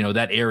to,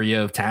 that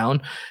area of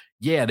town.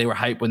 Yeah, they were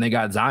hyped when they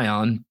got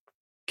Zion.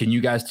 Can you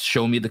guys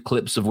show me the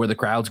clips of where the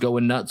crowd's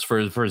going nuts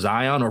for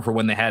Zion, or for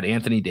when they had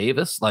Anthony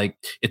Davis? Like,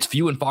 it's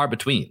few and far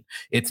between.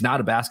 It's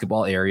not a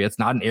basketball area. It's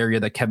not an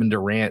area that Kevin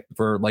Durant,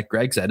 like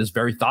Greg said, is a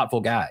very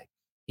thoughtful guy.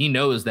 He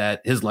knows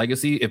that his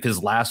legacy, if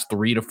his last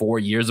 3 to 4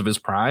 years of his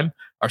prime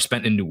are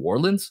spent in New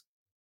Orleans,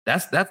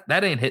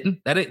 that ain't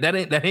hitting.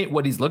 That ain't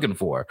what he's looking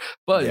for.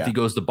 But if he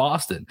goes to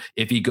Boston,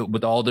 if he go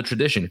with all the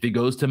tradition, if he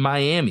goes to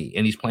Miami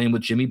and he's playing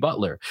with Jimmy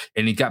Butler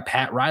and he's got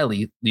Pat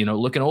Riley,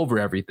 looking over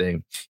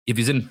everything. If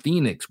he's in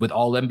Phoenix with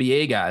all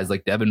NBA guys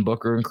like Devin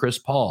Booker and Chris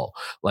Paul,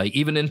 like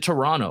even in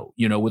Toronto,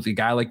 with a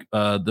guy like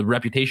the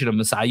reputation of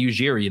Masai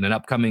Ujiri and an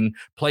upcoming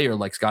player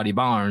like Scotty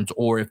Barnes,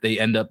 or if they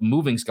end up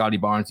moving Scotty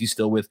Barnes, he's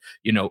still with,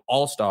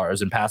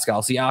 all-stars and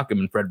Pascal Siakam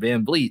and Fred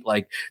VanVleet.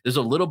 Like, there's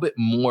a little bit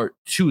more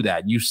to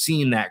that. You've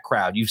seen that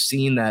crowd. You've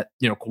seen that,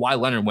 Kawhi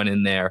Leonard went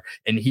in there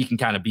and he can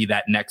kind of be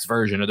that next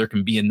version, or there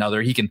can be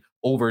another, he can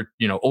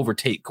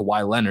overtake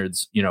Kawhi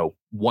Leonard's,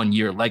 1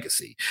 year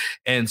legacy.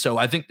 And so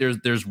I think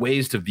there's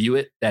ways to view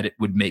it that it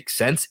would make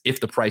sense if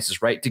the price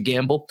is right to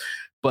gamble.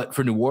 But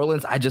for New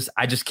Orleans, I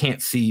just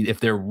can't see, if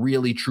they're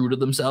really true to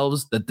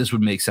themselves, that this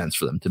would make sense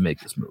for them to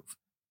make this move.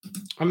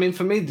 I mean,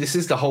 for me, this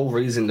is the whole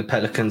reason the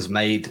Pelicans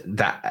made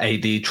that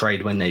AD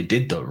trade when they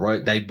did, though,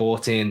 right? They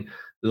bought in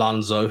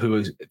Lonzo, who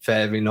is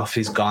fair enough,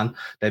 he's gone.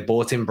 They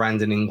bought in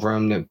Brandon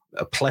Ingram,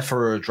 a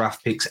plethora of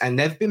draft picks, and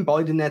they've been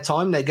biding their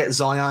time. They get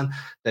Zion,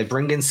 they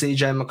bring in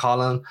CJ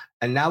McCollum,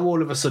 and now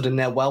all of a sudden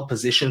they're well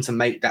positioned to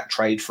make that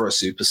trade for a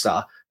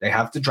superstar. They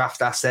have the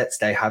draft assets,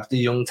 they have the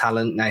young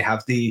talent, they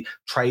have the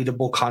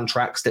tradable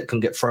contracts that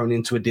can get thrown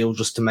into a deal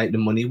just to make the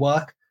money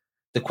work.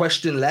 The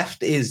question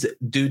left is,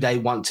 do they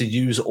want to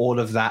use all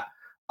of that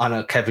I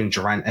know Kevin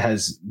Durant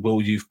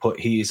you've put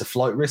he is a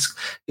flight risk.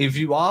 If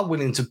you are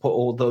willing to put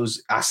all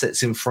those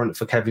assets in front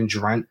for Kevin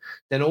Durant,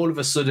 then all of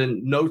a sudden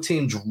no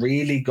team's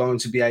really going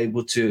to be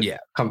able to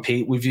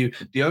compete with you.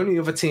 The only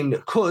other team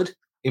that could,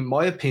 in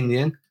my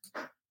opinion,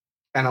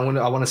 and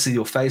I want to see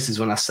your faces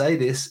when I say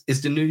this,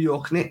 is the New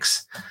York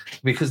Knicks,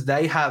 because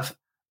they have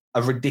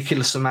a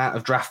ridiculous amount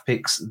of draft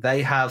picks.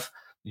 They have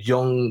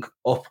young,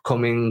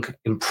 upcoming,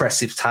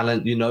 impressive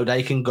talent. You know,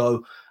 they can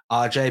go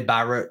RJ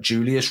Barrett,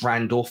 Julius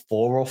Randle,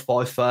 4 or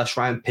 5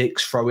 first-round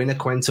picks, throw in a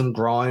Quentin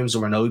Grimes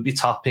or an Obi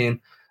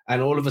Toppin,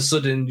 and all of a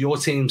sudden your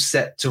team's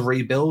set to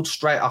rebuild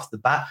straight off the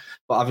bat.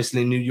 But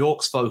obviously New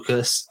York's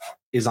focus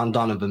is on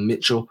Donovan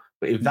Mitchell.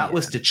 But if that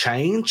was to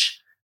change,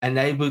 and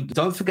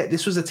don't forget,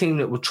 this was a team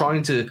that were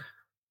trying to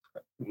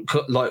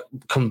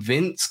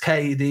convince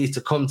KD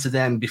to come to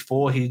them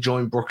before he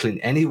joined Brooklyn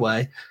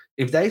anyway.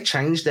 If they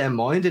changed their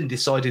mind and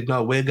decided,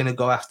 no, we're going to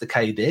go after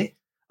KD,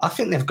 I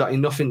think they've got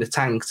enough in the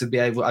tank to be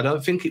able. I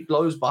don't think it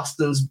blows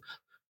Boston's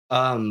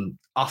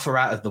offer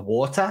out of the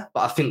water,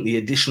 but I think the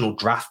additional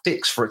draft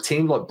picks for a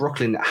team like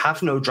Brooklyn that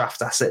have no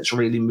draft assets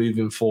really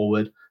moving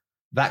forward,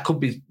 that could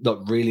be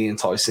really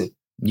enticing.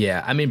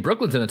 Yeah, I mean,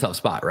 Brooklyn's in a tough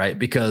spot, right?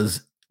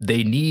 Because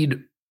they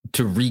need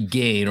to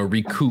regain or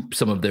recoup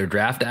some of their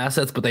draft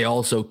assets, but they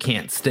also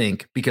can't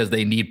stink because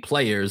they need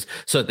players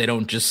so that they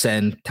don't just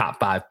send top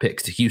 5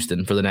 picks to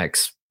Houston for the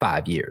next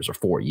 5 years or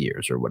 4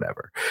 years or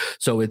whatever.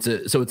 So it's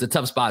a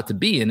tough spot to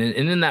be in.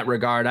 And in that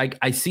regard,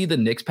 I see the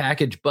Knicks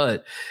package,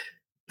 but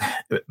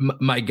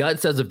my gut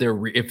says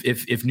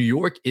if New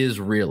York is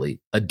really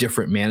a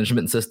different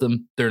management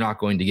system, they're not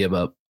going to give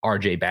up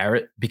RJ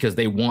Barrett because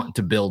they want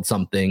to build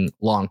something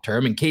long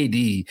term. And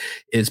KD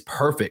is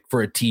perfect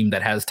for a team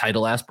that has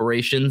title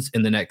aspirations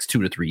in the next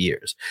 2 to 3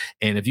 years.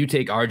 And if you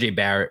take RJ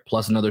Barrett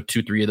plus another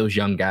 2-3 of those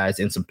young guys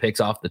and some picks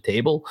off the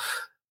table,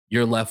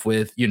 you're left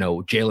with,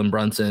 Jalen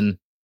Brunson,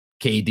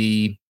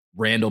 KD,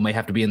 Randall may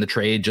have to be in the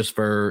trade just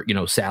for,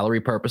 salary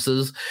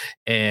purposes.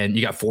 And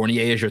you got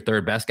Fournier as your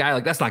third best guy.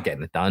 Like, that's not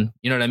getting it done.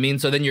 You know what I mean?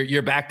 So then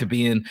you're back to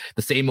being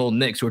the same old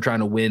Knicks who are trying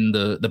to win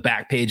the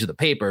back page of the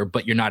paper,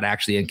 but you're not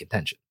actually in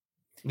contention.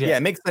 Yeah,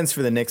 it makes sense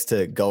for the Knicks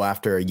to go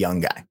after a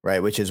young guy,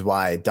 right? Which is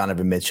why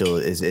Donovan Mitchell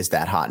is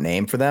that hot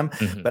name for them.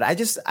 Mm-hmm. But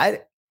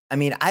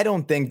I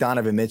don't think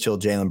Donovan Mitchell,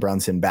 Jalen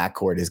Brunson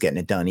backcourt is getting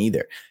it done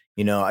either.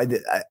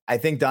 I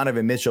think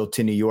Donovan Mitchell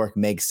to New York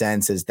makes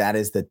sense as that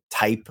is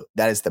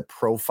the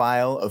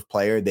profile of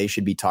player they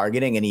should be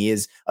targeting. And he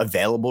is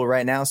available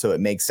right now. So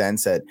it makes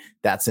sense that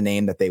that's a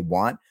name that they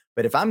want.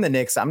 But if I'm the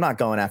Knicks, I'm not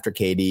going after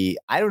KD.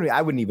 I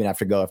wouldn't even have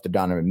to go after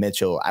Donovan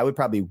Mitchell. I would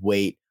probably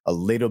wait a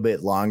little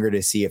bit longer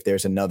to see if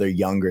there's another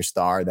younger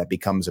star that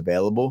becomes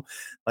available.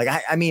 Like,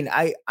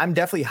 I'm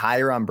definitely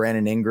higher on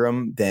Brandon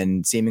Ingram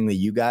than seemingly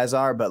you guys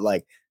are, but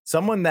like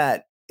someone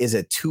that is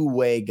a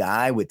two-way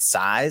guy with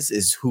size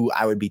is who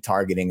I would be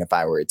targeting if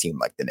I were a team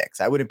like the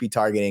Knicks. I wouldn't be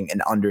targeting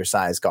an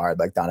undersized guard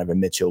like Donovan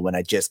Mitchell when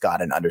I just got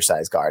an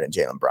undersized guard in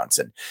Jalen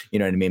Brunson. You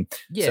know what I mean?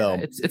 Yeah, so,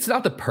 it's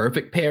not the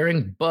perfect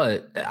pairing,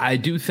 but I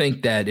do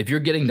think that if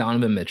you're getting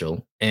Donovan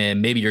Mitchell and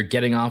maybe you're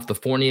getting off the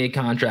Fournier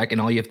contract and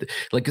all you have to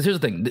because here's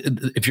the thing,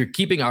 if you're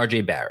keeping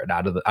RJ Barrett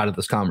out of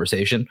this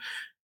conversation,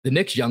 the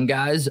Knicks young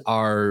guys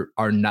are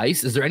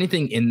nice. Is there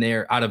anything in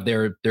there out of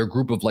their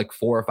group of like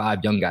 4 or 5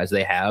 young guys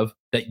they have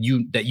that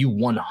you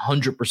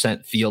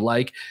 100% feel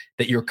like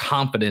that you're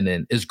confident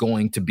in is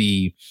going to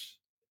be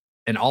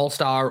an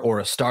all-star or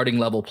a starting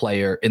level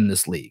player in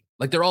this league?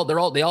 Like they all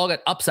got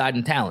upside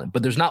and talent,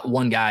 but there's not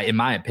one guy, in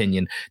my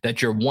opinion,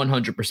 that you're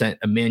 100%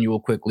 Emmanuel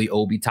Quickley,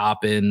 Obi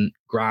Toppin,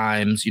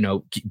 Grimes,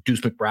 Deuce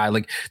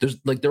McBride.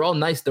 They're all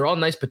nice. They're all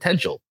nice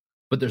potential.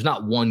 But there's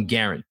not one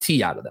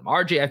guarantee out of them.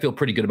 RJ, I feel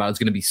pretty good about it's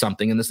going to be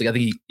something in this league. I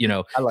think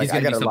I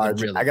got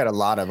a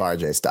lot of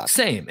RJ stuff.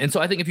 Same. And so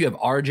I think if you have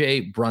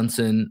RJ,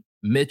 Brunson,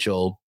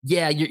 Mitchell,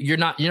 you're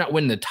not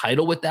winning the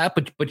title with that,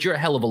 but you're a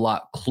hell of a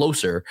lot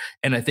closer.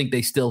 And I think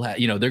they still have,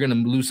 they're going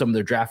to lose some of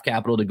their draft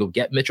capital to go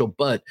get Mitchell,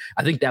 but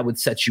I think that would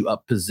set you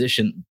up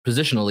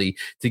positionally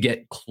to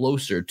get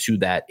closer to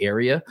that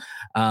area.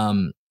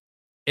 And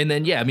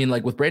then,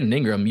 with Brandon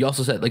Ingram, you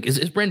also said,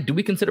 do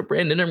we consider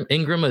Brandon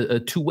Ingram a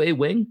two-way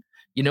wing?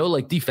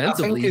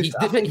 Defensively,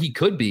 he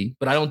could be,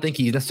 but I don't think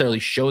he's necessarily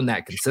shown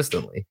that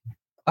consistently.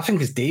 I think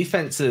his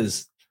defense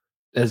is,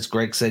 as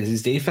Greg said,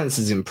 his defense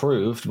has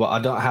improved, but I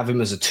don't have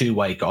him as a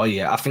two-way guy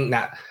yet. I think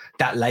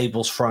that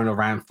label's thrown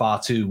around far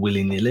too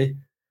willy-nilly.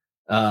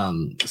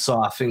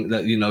 So I think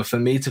that, for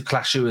me to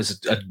class you as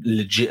a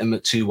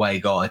legitimate two-way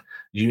guy,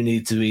 you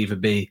need to either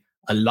be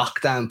a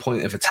lockdown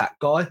point of attack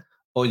guy,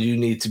 or you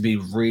need to be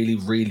really,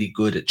 really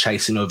good at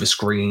chasing over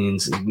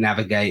screens,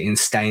 navigating,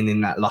 staying in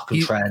that lock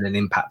and trail and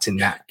impacting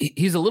that.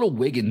 He's a little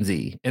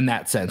Wigginsy in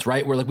that sense,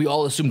 right? Where we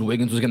all assumed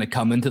Wiggins was going to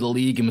come into the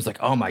league and was like,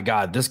 oh my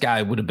God, this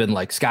guy would have been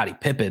like Scottie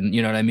Pippen.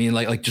 You know what I mean?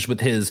 Like just with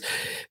his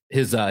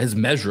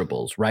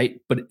measurables, right?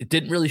 But it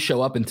didn't really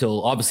show up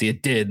until obviously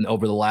it did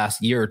over the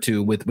last year or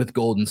two with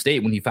Golden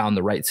State when he found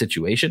the right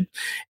situation.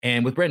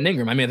 And with Brandon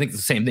Ingram, I think it's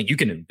the same thing. You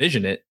can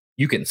envision it.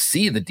 you can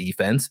see the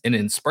defense, and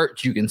in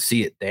spurts you can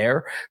see it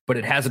there, but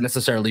it hasn't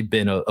necessarily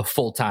been a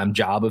full-time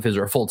job of his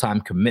or a full-time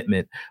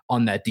commitment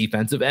on that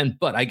defensive end.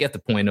 But I get the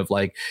point of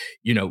like,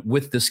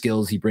 with the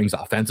skills he brings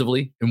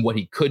offensively and what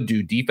he could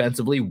do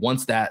defensively,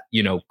 once that,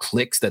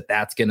 clicks,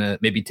 that's going to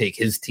maybe take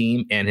his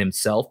team and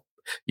himself,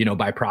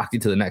 by proxy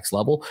to the next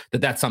level,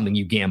 that's something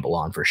you gamble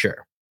on for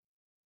sure.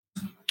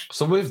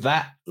 So with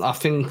that, I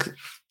think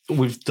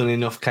we've done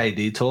enough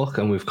KD talk,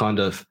 and we've kind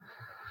of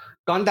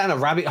gone down a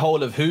rabbit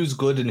hole of who's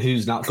good and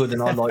who's not good,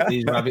 and I like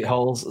these rabbit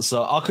holes.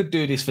 So I could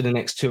do this for the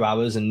next 2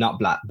 hours and not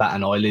bat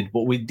an eyelid,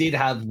 but we did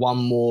have one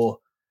more.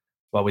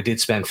 Well, we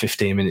did spend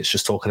 15 minutes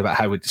just talking about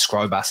how we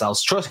describe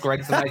ourselves. Trust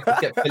Greg to make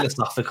us get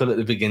philosophical at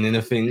the beginning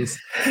of things.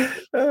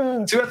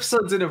 2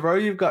 episodes in a row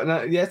you've got. 2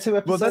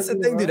 episodes. Well, that's the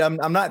thing, dude.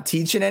 I'm not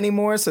teaching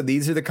anymore. So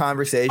these are the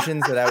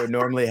conversations that I would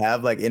normally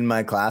have like in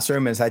my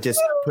classroom, as I just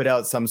put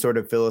out some sort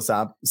of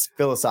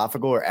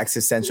philosophical or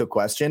existential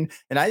question.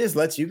 And I just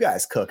let you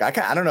guys cook. I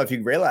don't know if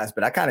you realize,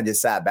 but I kind of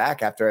just sat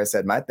back after I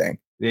said my thing.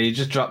 Yeah, you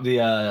just drop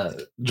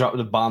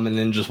the bomb and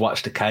then just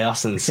watch the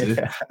chaos ensue.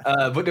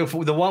 But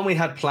the one we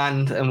had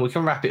planned, and we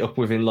can wrap it up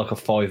within like a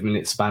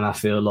 5-minute span, I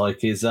feel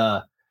like, is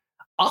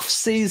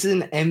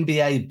off-season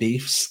NBA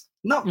beefs.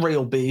 Not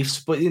real beefs,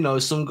 but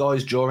some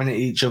guys jawing at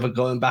each other,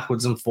 going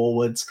backwards and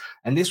forwards.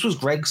 And this was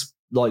Greg's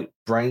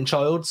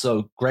brainchild,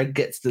 so Greg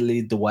gets to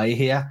lead the way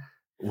here.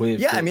 It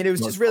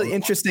was just really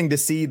interesting to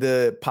see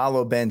the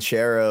Paolo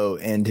Banchero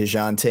and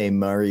DeJounte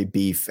Murray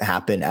beef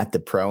happen at the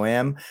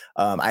Pro-Am.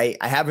 I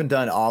haven't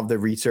done all of the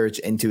research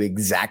into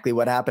exactly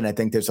what happened. I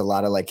think there's a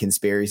lot of like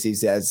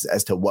conspiracies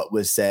as to what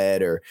was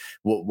said or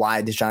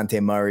why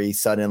DeJounte Murray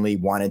suddenly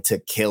wanted to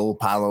kill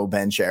Paolo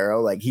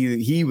Banchero. Like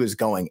he was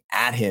going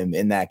at him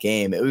in that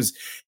game. It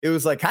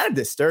was like kind of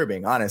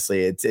disturbing,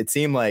 honestly. It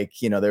seemed like,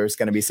 there was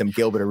going to be some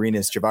Gilbert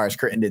Arenas, Javaris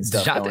Crittenden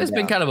stuff. DeJounte's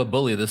been kind of a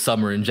bully this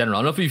summer in general. I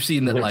don't know if you've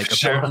seen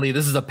that, apparently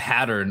this is a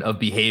pattern of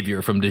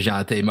behavior from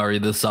DeJounte Murray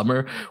this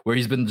summer, where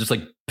he's been just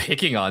like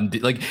picking on,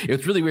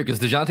 it's really weird because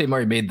DeJounte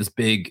Murray made this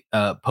big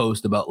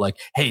post about like,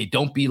 hey,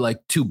 don't be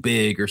like too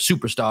big or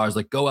superstars,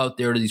 like go out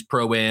there to these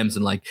pro-ams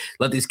and like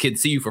let these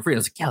kids see you for free. And I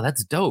was like, yeah,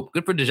 that's dope.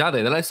 Good for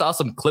DeJounte. Then I saw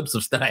some clips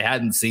of stuff I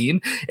hadn't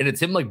seen, and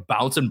it's him like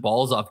bouncing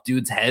balls off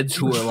dudes' heads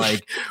who are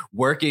like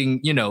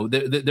working,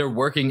 they're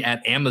working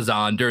at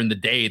Amazon during the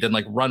day, then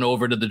like run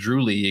over to the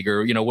Drew League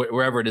or,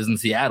 wherever it is in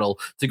Seattle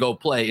to go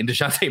play. And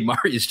DeJounte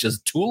Murray is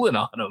just tooling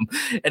on him.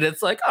 And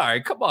it's like, all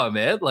right, come on,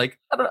 man. Like,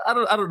 I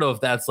don't know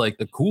if that's like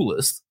the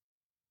coolest.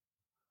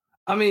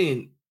 I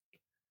mean,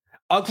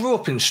 I grew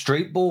up in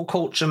street ball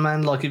culture,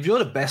 man. Like, if you're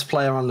the best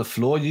player on the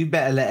floor, you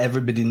better let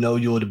everybody know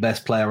you're the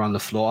best player on the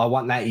floor. I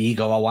want that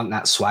ego. I want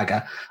that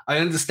swagger. I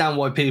understand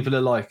why people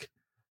are like,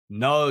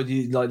 no,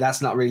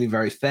 that's not really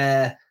very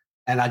fair.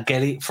 And I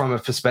get it from a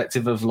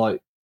perspective of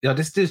like,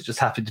 this dude's just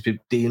happy to be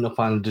D'ing up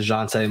on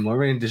DeJounte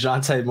Murray, and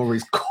DeJounte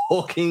Murray's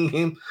cooking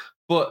him.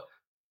 But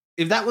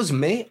if that was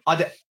me,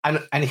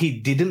 and he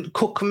didn't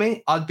cook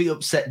me, I'd be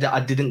upset that I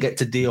didn't get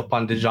to D up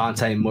on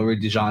DeJounte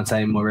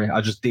Murray.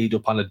 I just D'd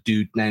up on a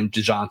dude named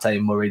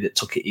DeJounte Murray that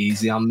took it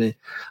easy on me.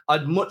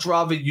 I'd much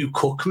rather you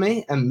cook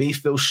me and me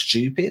feel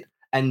stupid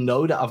and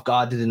know that I've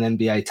guarded an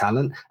NBA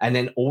talent, and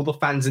then all the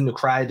fans in the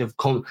crowd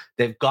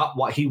they've got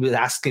what he was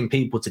asking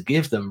people to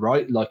give them,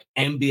 right? Like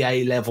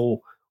NBA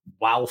level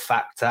wow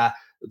factor,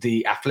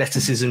 the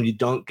athleticism you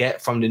don't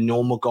get from the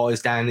normal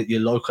guys down at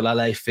your local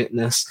LA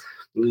Fitness,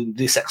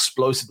 this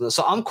explosiveness.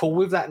 So I'm cool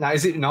with that now.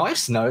 Is it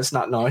nice? No, it's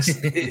not nice.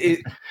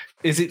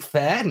 Is it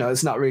fair? No,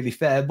 it's not really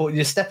fair. But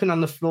you're stepping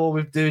on the floor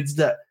with dudes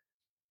that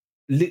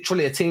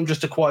literally a team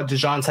just acquired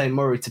DeJounte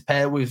Murray to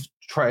pair with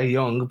Trae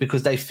Young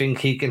because they think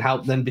he can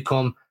help them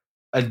become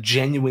a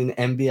genuine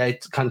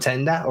NBA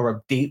contender or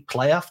a deep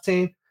playoff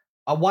team.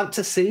 I want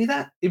to see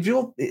that.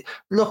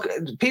 Look,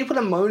 people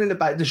are moaning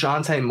about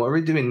DeJounte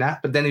Murray doing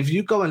that, but then if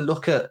you go and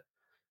look at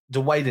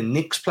the way the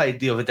Knicks played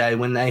the other day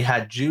when they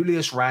had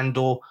Julius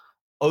Randle,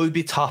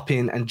 Obi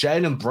Toppin, and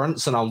Jalen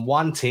Brunson on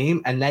one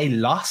team and they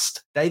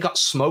lost, they got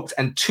smoked,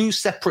 and 2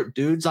 separate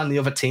dudes on the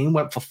other team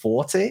went for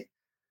 40.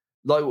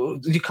 Like,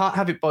 you can't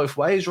have it both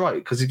ways, right?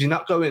 Because if you're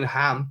not going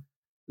ham,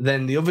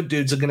 then the other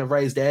dudes are going to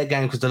raise their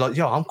game because they're like,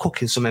 yo, I'm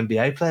cooking some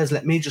NBA players.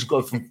 Let me just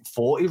go for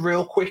 40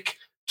 real quick.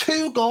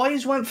 2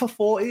 guys went for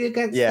 40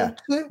 against them.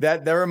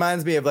 That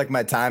reminds me of like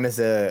my time as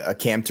a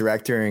camp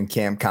director and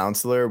camp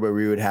counselor, where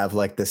we would have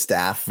like the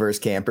staff versus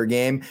camper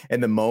game.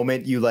 And the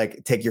moment you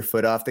like take your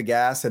foot off the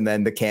gas and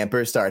then the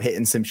campers start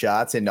hitting some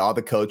shots and all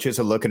the coaches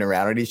are looking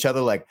around at each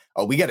other like,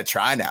 oh, we got to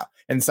try now.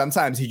 And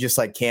sometimes you just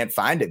like can't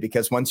find it,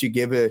 because once you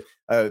give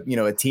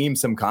a team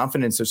some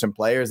confidence or some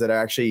players that are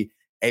actually,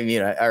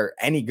 are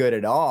any good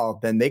at all,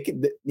 then they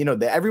can,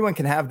 everyone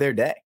can have their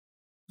day.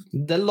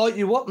 They light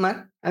you up,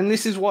 man. And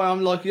this is why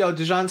I'm like, yo,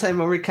 DeJounte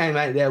Murray came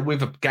out there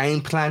with a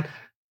game plan.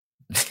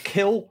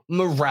 Kill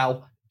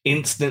morale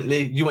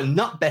instantly. You are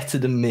not better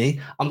than me.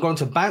 I'm going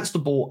to bounce the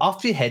ball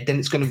off your head, then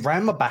it's going to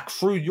round my back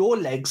through your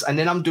legs, and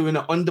then I'm doing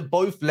it under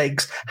both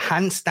legs,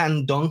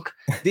 handstand dunk.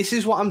 This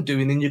is what I'm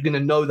doing, and you're going to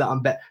know that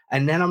I'm better.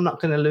 And then I'm not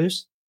going to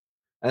lose.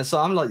 And so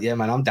I'm like, yeah,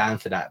 man, I'm down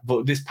for that.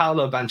 But this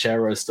Paolo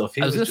Banchero stuff,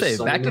 I was gonna say,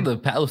 back to the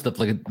Paolo stuff.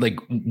 Like,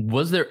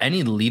 was there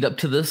any lead up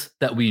to this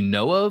that we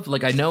know of?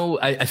 Like, I know,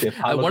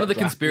 one of the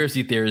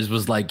conspiracy theories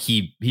was like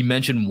he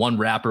mentioned one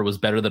rapper was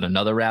better than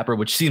another rapper,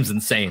 which seems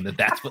insane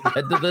that's what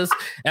led to this.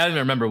 And I don't even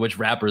remember which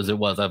rappers it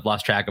was. I've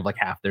lost track of like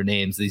half their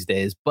names these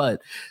days.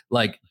 But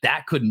like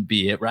that couldn't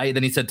be it, right?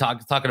 Then he said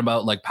talking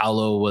about like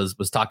Paolo was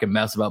talking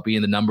mess about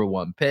being the number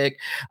one pick.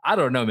 I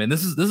don't know, man.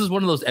 This is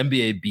one of those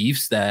NBA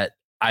beefs that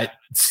I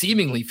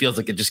seemingly feels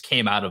like it just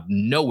came out of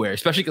nowhere,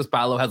 especially because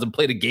Paolo hasn't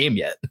played a game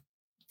yet.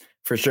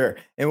 For sure.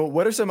 And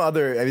what are some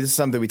other, this is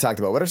something we talked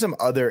about. What are some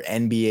other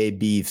NBA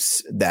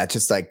beefs that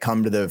just like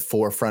come to the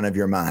forefront of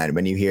your mind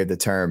when you hear the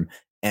term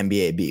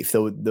NBA beef?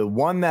 The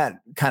one that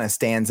kind of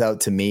stands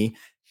out to me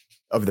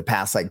over the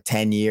past like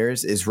 10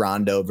 years is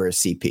Rondo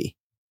versus CP.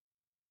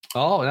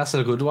 Oh, that's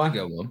a good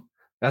one.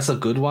 That's a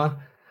good one.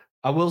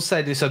 I will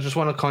say this. I just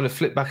want to kind of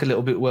flip back a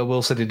little bit where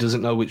Will said he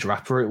doesn't know which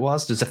rapper it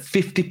was. There's a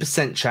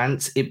 50%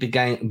 chance it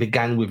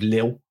began with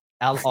Lil.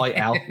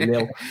 L-I-L,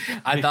 Lil.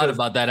 I thought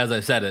about that as I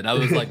said it. I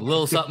was like,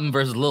 Lil something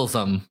versus Lil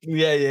something.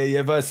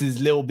 Yeah,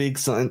 versus Lil Big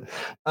something.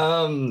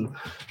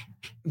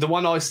 The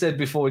one I said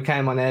before we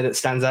came on air that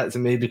stands out to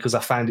me because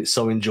I found it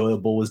so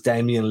enjoyable was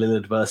Damian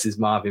Lillard versus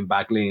Marvin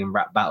Bagley in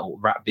rap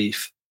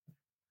beef.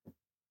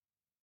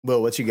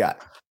 Will, what you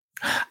got?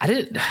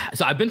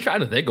 So I've been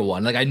trying to think of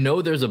one. Like, I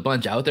know there's a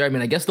bunch out there. I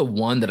mean, I guess the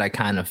one that I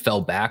kind of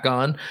fell back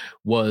on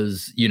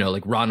was,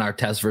 like Ron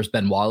Artest versus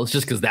Ben Wallace,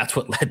 just because that's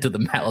what led to the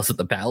Malice at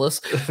the Palace.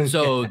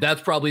 So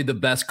that's probably the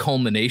best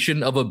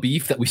culmination of a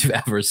beef that we've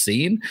ever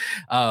seen.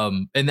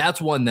 And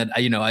that's one that,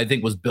 I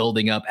think was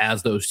building up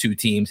as those two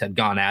teams had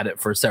gone at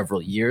it for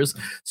several years.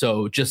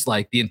 So just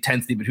like the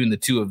intensity between the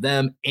two of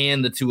them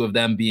and the two of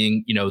them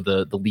being,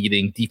 the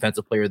leading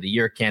defensive player of the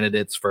year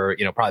candidates for,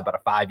 probably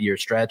about a 5-year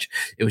stretch.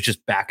 It was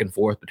just back and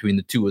forth between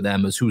the two of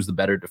them as who's the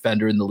better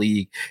defender in the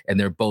league. And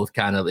they're both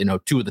kind of,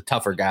 two of the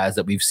tougher guys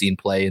that we've seen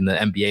play in the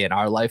NBA in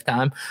our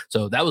lifetime.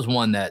 So that was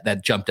one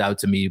that jumped out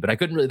to me, but I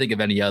couldn't really think of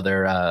any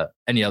other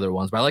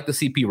ones. But I like the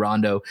CP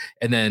Rondo.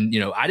 And then,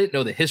 I didn't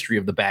know the history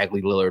of the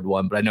Bagley Lillard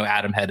one, but I know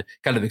Adam had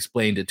kind of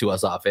explained it to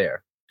us off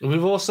air.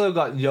 We've also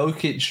got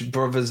Jokic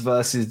brothers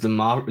versus the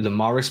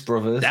Morris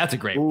brothers. That's a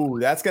great one. Ooh,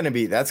 that's gonna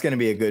be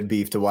a good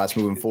beef to watch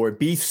moving forward.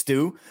 Beef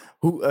stew.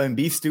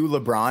 Beef stew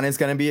LeBron is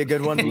gonna be a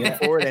good one moving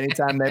forward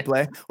anytime they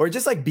play. Or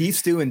just like beef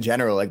stew in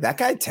general. Like that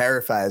guy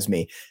terrifies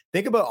me.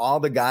 Think about all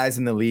the guys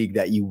in the league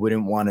that you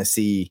wouldn't want to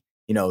see,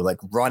 like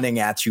running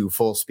at you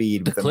full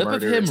speed. The clip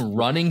of him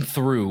running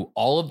through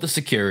all of the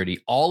security,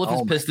 all of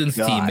his Pistons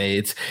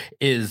teammates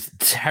is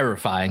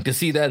terrifying to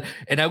see that.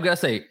 And I've got to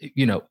say,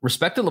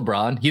 respect to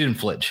LeBron, he didn't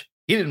flinch.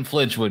 He didn't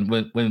flinch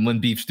when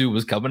Beef Stew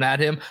was coming at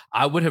him.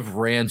 I would have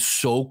ran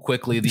so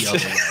quickly the other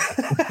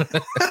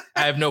way.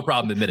 I have no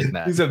problem admitting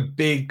that. He's a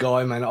big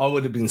guy, man. I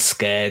would have been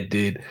scared,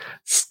 dude.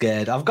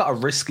 Scared. I've got a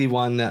risky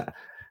one that,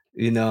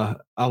 I'm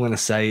going to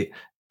say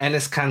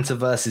Enes Kanter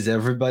versus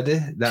everybody.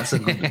 That's a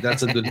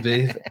good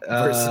beef.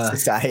 Versus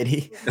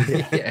society.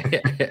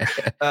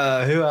 Who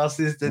else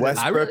is there?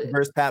 Westbrook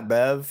versus Pat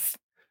Bev.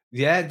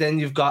 Yeah, then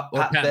you've got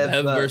Pat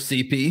Bev versus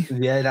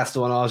CP. Yeah, that's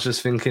the one I was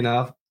just thinking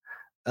of.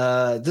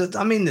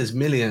 There's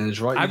millions,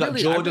 right? You got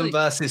Jordan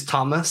versus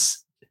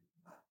Thomas.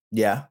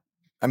 Yeah.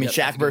 I mean,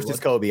 Shaq versus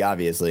Kobe,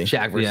 obviously.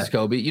 Shaq versus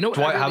Kobe.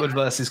 Dwight Howard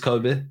versus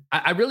Kobe.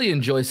 I really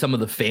enjoy some of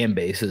the fan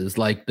bases,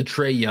 like the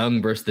Trae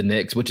Young versus the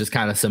Knicks, which is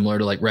kind of similar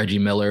to like Reggie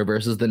Miller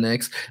versus the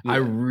Knicks. Yeah. I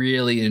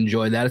really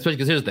enjoy that, especially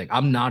because here's the thing.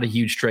 I'm not a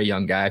huge Trae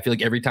Young guy. I feel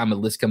like every time a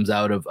list comes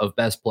out of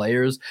best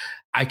players,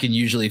 I can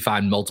usually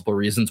find multiple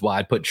reasons why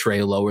I'd put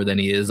Trae lower than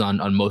he is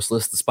on most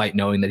lists, despite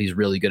knowing that he's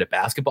really good at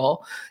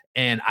basketball.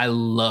 And I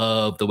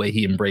love the way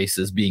he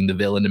embraces being the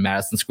villain in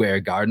Madison Square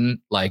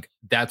Garden. Like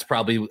that's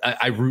probably,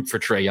 I root for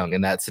Trae Young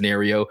in that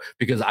scenario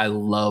because I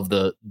love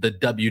the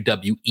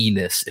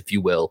WWE-ness, if you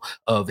will,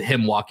 of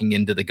him walking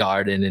into the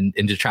Garden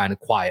and just trying to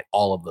quiet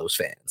all of those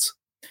fans.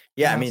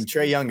 Yeah, I mean,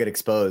 Trae Young got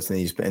exposed in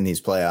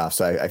these playoffs.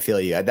 So I feel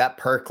you. That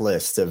perk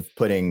list of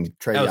putting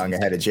Trae Young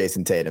ahead of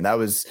Jason Tatum, that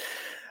was...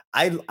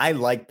 I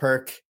like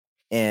Perk.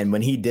 And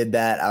when he did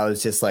that, I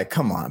was just like,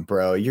 come on,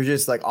 bro. You're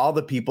just like all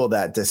the people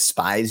that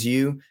despise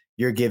you.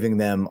 You're giving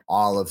them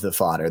all of the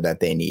fodder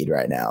that they need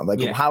right now. Like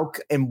how,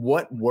 in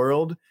what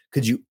world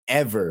could you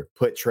ever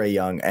put Trae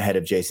Young ahead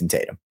of Jason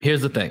Tatum?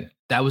 Here's the thing.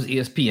 That was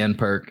ESPN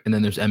Perk. And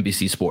then there's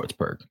NBC Sports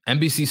Perk.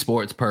 NBC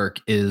Sports Perk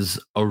is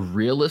a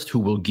realist who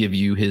will give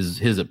you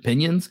his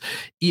opinions.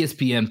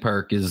 ESPN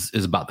Perk is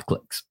about the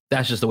clicks.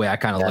 That's just the way I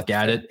kind of look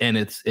at it. And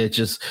it's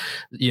just,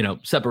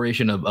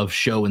 separation of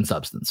show and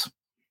substance.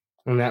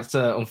 And that's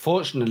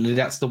unfortunately,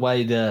 that's the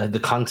way the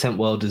content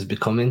world is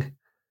becoming.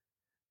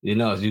 You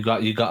got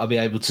to be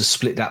able to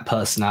split that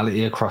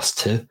personality across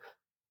two.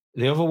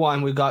 The other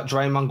one, we got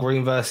Draymond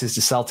Green versus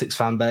the Celtics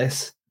fan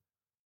base.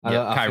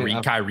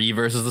 Kyrie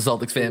versus the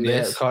Celtics fan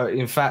base. Yeah,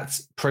 in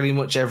fact, pretty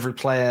much every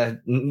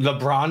player.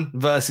 LeBron's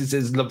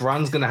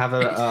going to have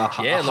a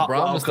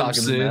LeBron was talking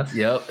soon.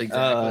 Yep,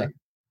 exactly.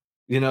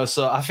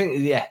 So I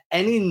think,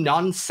 any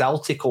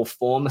non-Celtic or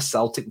former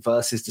Celtic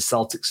versus the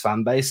Celtics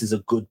fan base is a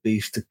good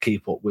beef to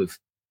keep up with.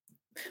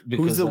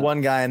 Who's the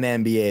one guy in the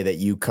NBA that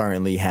you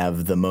currently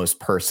have the most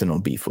personal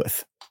beef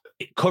with?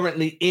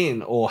 Currently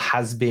in or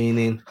has been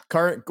in?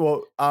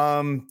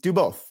 Do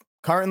both.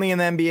 Currently in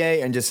the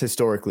NBA and just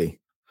historically.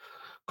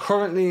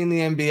 Currently in the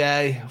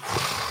NBA,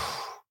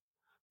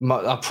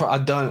 I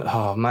don't.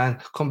 Oh man,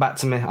 come back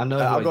to me. I know.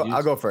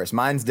 I'll go first.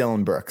 Mine's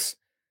Dillon Brooks.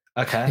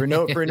 Okay. For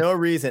no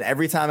reason.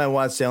 Every time I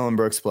watch Dillon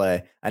Brooks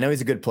play, I know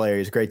he's a good player.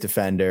 He's a great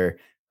defender.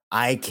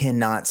 I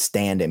cannot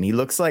stand him. He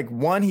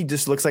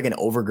just looks like an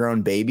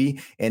overgrown baby.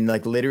 And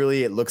like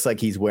literally it looks like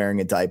he's wearing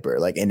a diaper,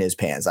 like in his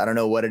pants. I don't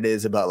know what it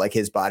is about like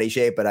his body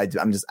shape, but I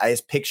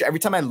just picture every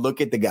time I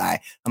look at the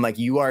guy, I'm like,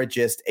 you are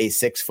just a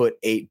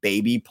 6'8"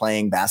 baby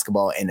playing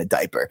basketball in a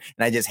diaper.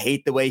 And I just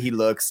hate the way he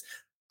looks.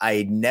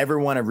 I never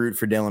want to root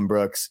for Dillon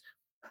Brooks.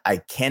 I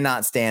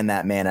cannot stand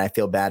that man. I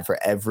feel bad for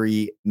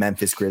every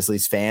Memphis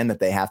Grizzlies fan that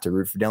they have to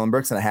root for Dillon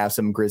Brooks. And I have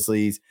some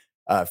Grizzlies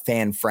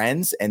fan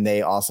friends, and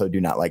they also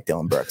do not like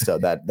Dillon Brooks. So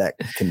that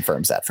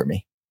confirms that for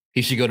me.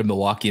 He should go to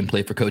Milwaukee and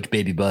play for Coach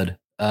Baby Bud.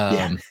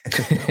 I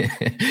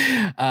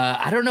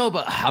don't know,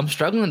 but I'm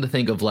struggling to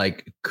think of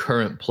like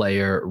current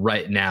player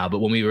right now. But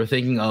when we were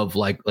thinking of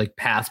like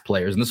past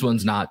players, and this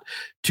one's not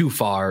too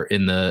far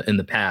in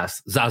the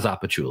past, Zaza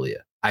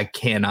Pachulia. I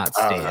cannot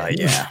stand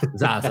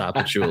Zaza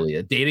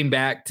Pachulia. Dating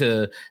back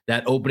to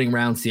that opening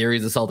round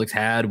series the Celtics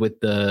had with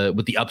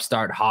the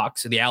upstart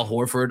Hawks, the Al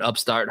Horford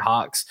upstart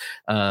Hawks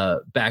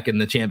back in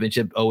the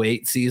championship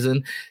 2008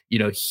 season.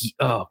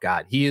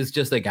 He is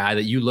just a guy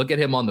that you look at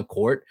him on the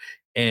court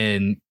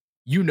and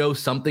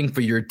something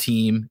for your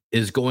team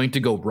is going to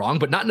go wrong,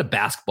 but not in a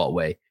basketball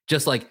way.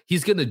 Just like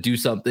he's going to do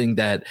something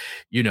that,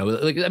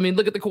 look at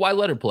the Kawhi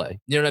Leonard play.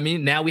 You know what I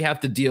mean? Now we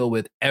have to deal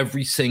with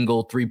every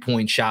single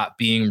 3-point shot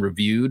being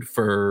reviewed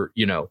for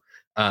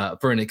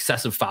an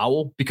excessive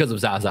foul because of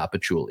Zaza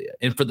Pachulia.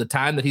 And for the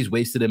time that he's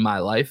wasted in my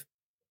life,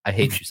 I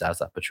hate you,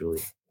 Zaza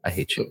Pachulia. I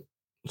hate you.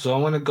 So I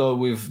want to go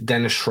with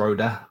Dennis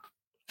Schroeder.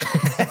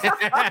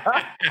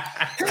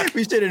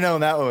 We should have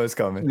known that one was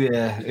coming.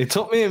 Yeah, it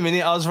took me a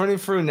minute. I was running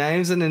through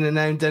names, and then the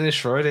name Dennis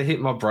Schroeder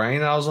hit my brain.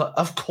 And I was like,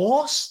 of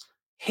course,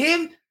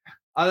 him.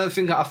 I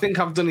think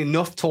I've done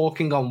enough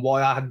talking on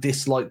why I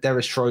dislike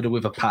Dennis Schroeder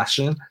with a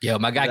passion. Yo,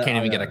 my guy can't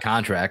even get a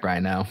contract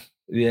right now.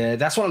 Yeah,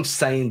 that's what I'm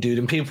saying, dude.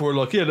 And people were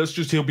like, yeah,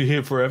 he'll be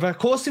here forever. Of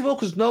course he will,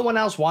 because no one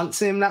else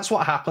wants him. That's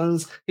what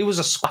happens. He was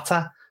a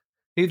squatter.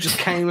 He just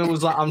came and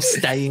was like, I'm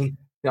staying.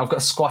 I've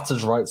got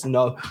squatters' rights.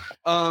 No,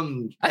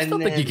 I still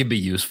think he can be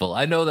useful.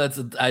 I know that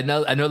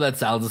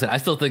sounds the same. I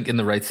still think in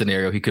the right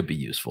scenario he could be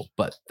useful,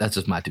 but that's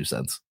just my 2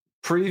 cents.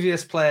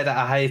 Previous player that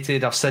I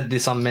hated, I've said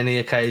this on many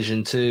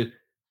occasions too,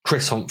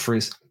 Chris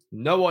Humphries.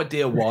 No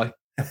idea why.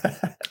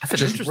 I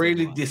just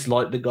really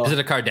dislike the guy. Is it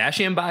a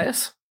Kardashian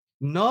bias?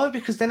 No,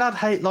 because then I'd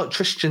hate like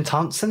Tristan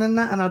Thompson and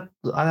that, and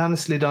I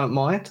honestly don't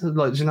mind.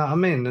 Like, do you know what I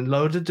mean? And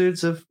loads of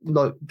dudes have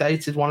like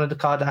dated one of the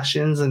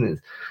Kardashians, and it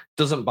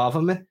doesn't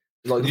bother me.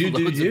 Like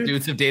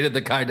dudes have dated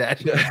the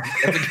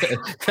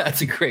Kardashians.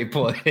 That's a great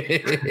point.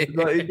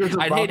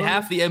 I'd hate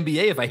half the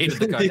NBA if I hated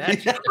the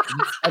Kardashians.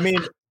 I mean,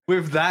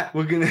 with that,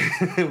 we're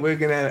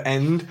gonna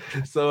end.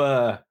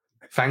 So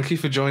thank you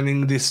for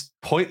joining this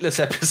pointless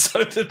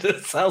episode of the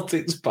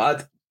Celtics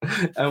Pod,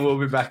 and we'll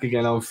be back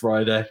again on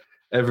Friday.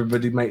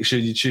 Everybody, make sure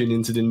you tune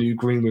into the new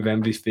Green with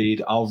Envy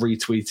feed. I'll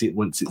retweet it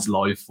once it's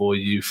live for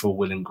you for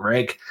Will and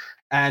Greg.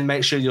 And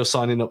make sure you're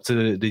signing up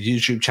to the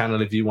YouTube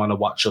channel if you want to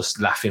watch us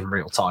laugh in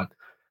real time.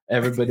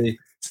 Everybody,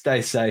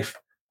 stay safe.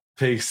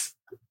 Peace.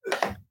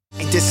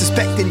 Ain't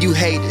disrespecting you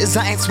haters,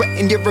 I ain't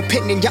sweating your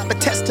opinion. Y'all been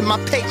testing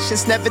my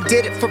patience, never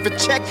did it for a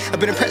check. I've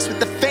been impressed with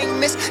the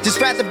famous,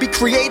 just rather be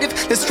creative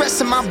than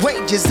stressing my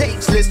wages.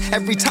 Ageless,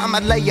 every time I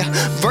lay a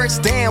verse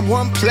down,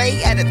 one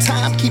play at a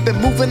time, keep it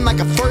moving like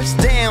a first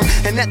down.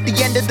 And at the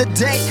end of the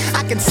day,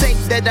 I can say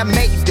that I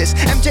made this.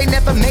 MJ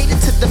never made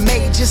it to the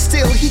majors,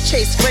 still he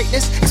chased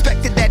greatness.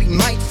 Expected that he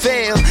might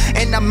fail,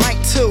 and I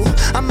might too.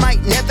 I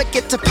might never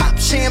get to pop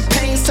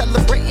champagne,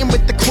 celebrating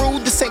with the crew.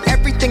 This ain't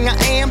everything I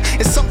am,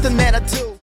 it's something that I do.